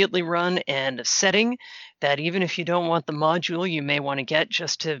immediately run, and a setting that even if you don't want the module, you may want to get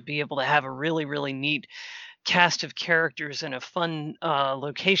just to be able to have a really, really neat cast of characters and a fun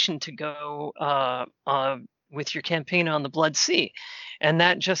location to go with your campaign on the Blood Sea. And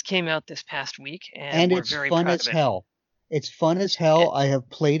that just came out this past week, and we're very proud of it. It's fun as hell. It's fun as hell. I have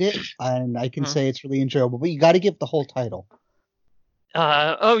played it, and I can say it's really enjoyable. But you got to give the whole title.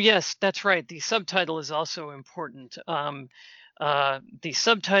 Oh yes, that's right. The subtitle is also important. The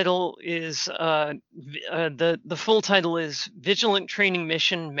subtitle is the full title is Vigilant Training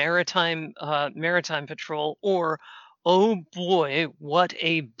Mission Maritime Patrol, or Oh Boy, What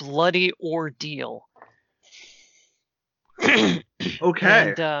a Bloody Ordeal.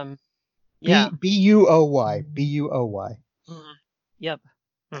 Okay. And, yeah. Buoy. Yep.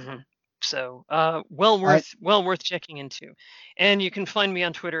 So, well worth checking into. And you can find me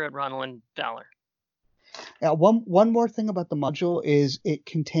on Twitter at Ronald Valor. One more thing about the module is it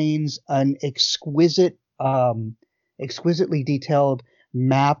contains an exquisitely detailed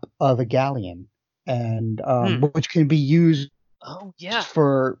map of a galleon, and which can be used. Oh yeah.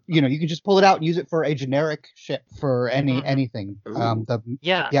 For you can just pull it out and use it for a generic ship for anything.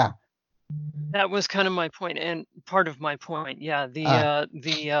 Yeah. That was kind of my point, and part of my point. Yeah, the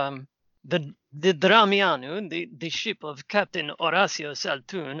Dramianu, the ship of Captain Horacio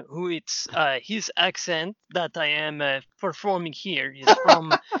Saltoun, who it's his accent that I am performing here is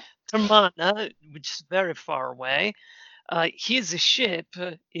from Termana, which is very far away. His ship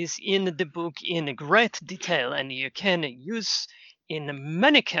is in the book in great detail, and you can use in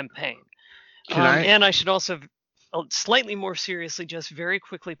many campaigns. And I should also slightly more seriously just very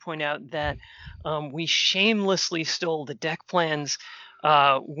quickly point out that we shamelessly stole the deck plans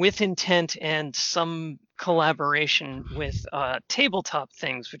with intent and some collaboration with Tabletop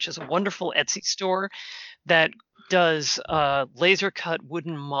Things, which is a wonderful Etsy store that does laser cut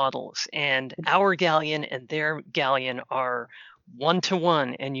wooden models, and our galleon and their galleon are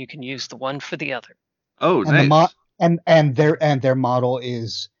 1-to-1, and you can use the one for the other. Oh, nice. And their model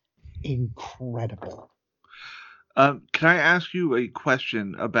is incredible. Can I ask you a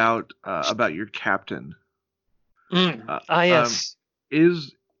question about your captain? Yes.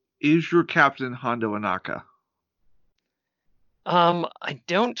 Is your captain Hondo Inaka? I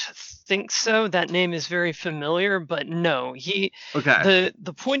don't think so. That name is very familiar, but no. Okay.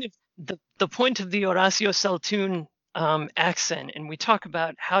 The point of the point of the Horacio Saltoun accent, and we talk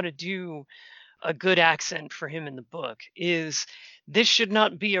about how to do a good accent for him in the book, is this should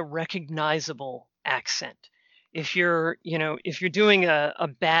not be a recognizable accent. If you're doing a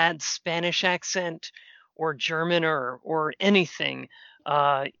bad Spanish accent or German or anything,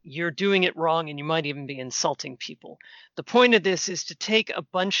 you're doing it wrong, and you might even be insulting people. The point of this is to take a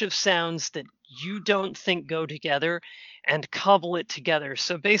bunch of sounds that you don't think go together and cobble it together.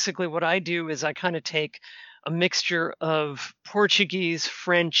 So basically what I do is I kind of take a mixture of Portuguese,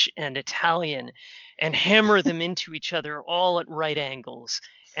 French, and Italian and hammer them into each other all at right angles.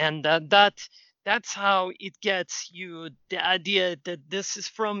 And that's how it gets you the idea that this is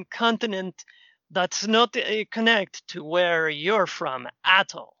from continent that's not connect to where you're from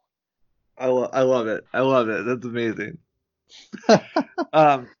at all. I love it. I love it. That's amazing.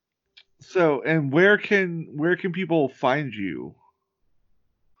 So, and where can people find you?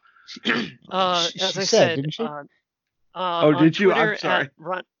 As I said, didn't she? Did you? Twitter I'm sorry.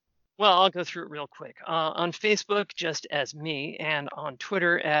 Well, I'll go through it real quick. On Facebook, just as me, and on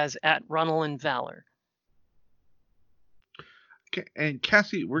Twitter as @Ronald_Valor. Okay, and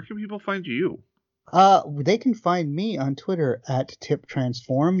Cassie, where can people find you? They can find me on Twitter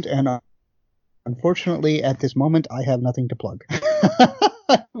 @TipTransformed, and unfortunately, at this moment, I have nothing to plug.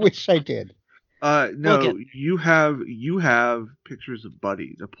 I wish I did. No, you have pictures of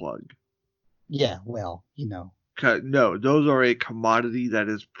Buddy to plug. Yeah, well, you know. No, those are a commodity that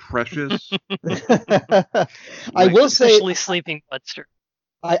is precious. I will say, especially Sleeping Buster.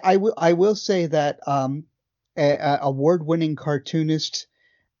 I will say that award-winning cartoonist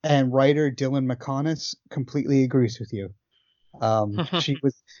and writer Dylan McConis completely agrees with you.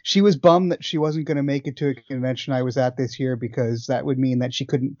 She was bummed that she wasn't going to make it to a convention I was at this year, because that would mean that she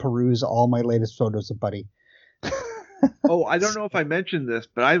couldn't peruse all my latest photos of Buddy. Oh, I don't know if I mentioned this,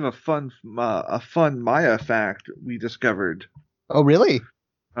 but I have a fun Maya fact we discovered. Oh, really?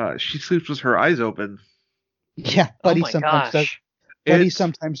 She sleeps with her eyes open. Yeah, Buddy sometimes does. Buddy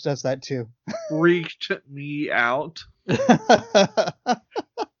sometimes does that too. Freaked me out.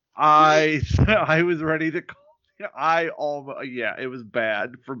 I was ready to call. It was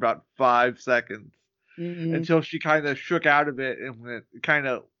bad for about 5 seconds until she kind of shook out of it and went kind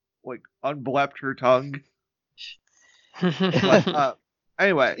of like unblepped her tongue. But,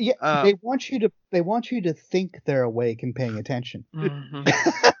 anyway, yeah, they want you to think they're awake and paying attention.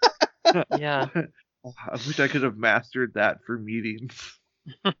 Yeah. I wish I could have mastered that for meetings.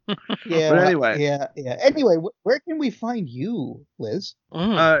 Yeah. But anyway. Yeah. Anyway, where can we find you, Liz?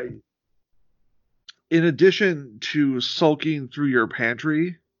 In addition to sulking through your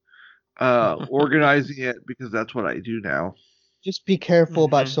pantry, organizing it, because that's what I do now. Just be careful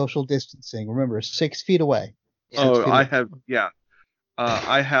about social distancing. Remember, 6 feet away. I have a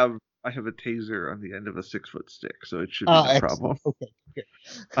taser on the end of a 6-foot stick, so it should be no problem. Okay. Good.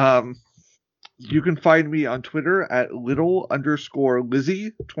 You can find me on Twitter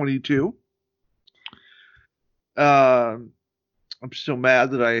 @little_Lizzie22. I'm still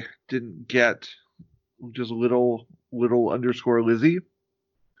mad that I didn't get just little_Lizzie.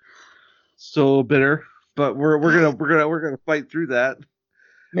 Still bitter, but we're gonna fight through that.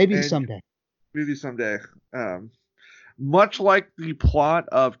 Maybe someday. Much like the plot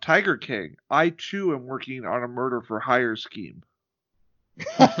of Tiger King, I too am working on a murder for hire scheme.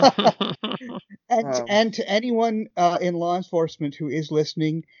 And to anyone in law enforcement who is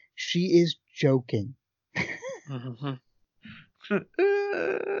listening, she is joking.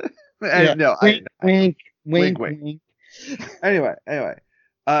 Wink. Anyway.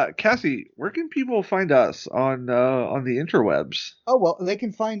 Cassie, where can people find us on the interwebs? Oh, well, they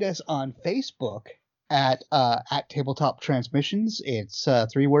can find us on Facebook at Tabletop Transmissions. It's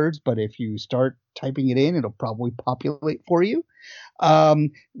 3 words, but if you start typing it in, it'll probably populate for you.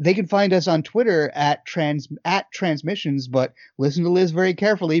 They can find us on Twitter at Transmissions, but listen to Liz very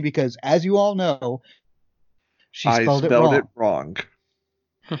carefully, because as you all know, I spelled it wrong.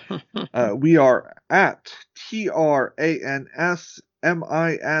 We are at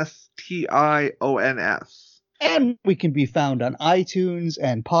TRANSMISTIONS. And we can be found on iTunes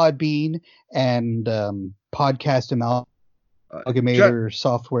and Podbean and podcast amalgamator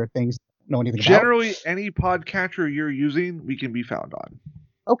software things. Know anything Generally, any podcatcher you're using, we can be found on.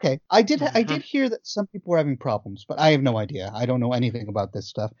 Okay, I did hear that some people were having problems, but I have no idea. I don't know anything about this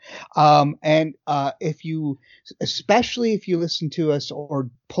stuff. And if you, especially if you listen to us or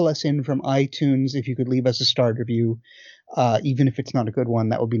pull us in from iTunes, if you could leave us a star review, even if it's not a good one,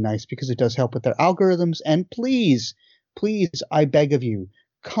 that would be nice because it does help with their algorithms. And please, please, I beg of you,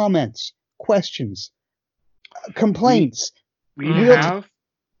 comments, questions, complaints. We have,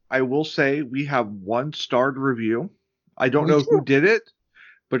 I will say, we have 1-starred review. I don't know who did it,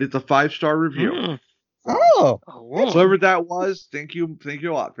 but it's a 5-star review. Mm. Oh, whoever that was, thank you a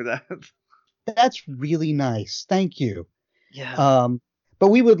lot for that. That's really nice. Thank you. Yeah. But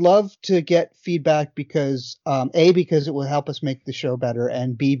we would love to get feedback because A, because it will help us make the show better,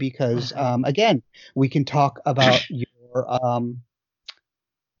 and B, because again, we can talk about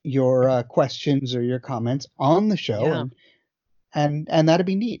your questions or your comments on the show, and that'd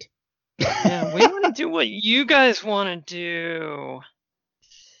be neat. Yeah, we want to do what you guys want to do.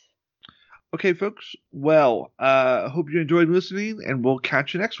 Okay, folks. Well, hope you enjoyed listening, and we'll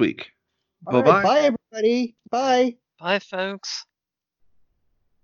catch you next week. Bye-bye. Right, bye, everybody. Bye. Bye, folks.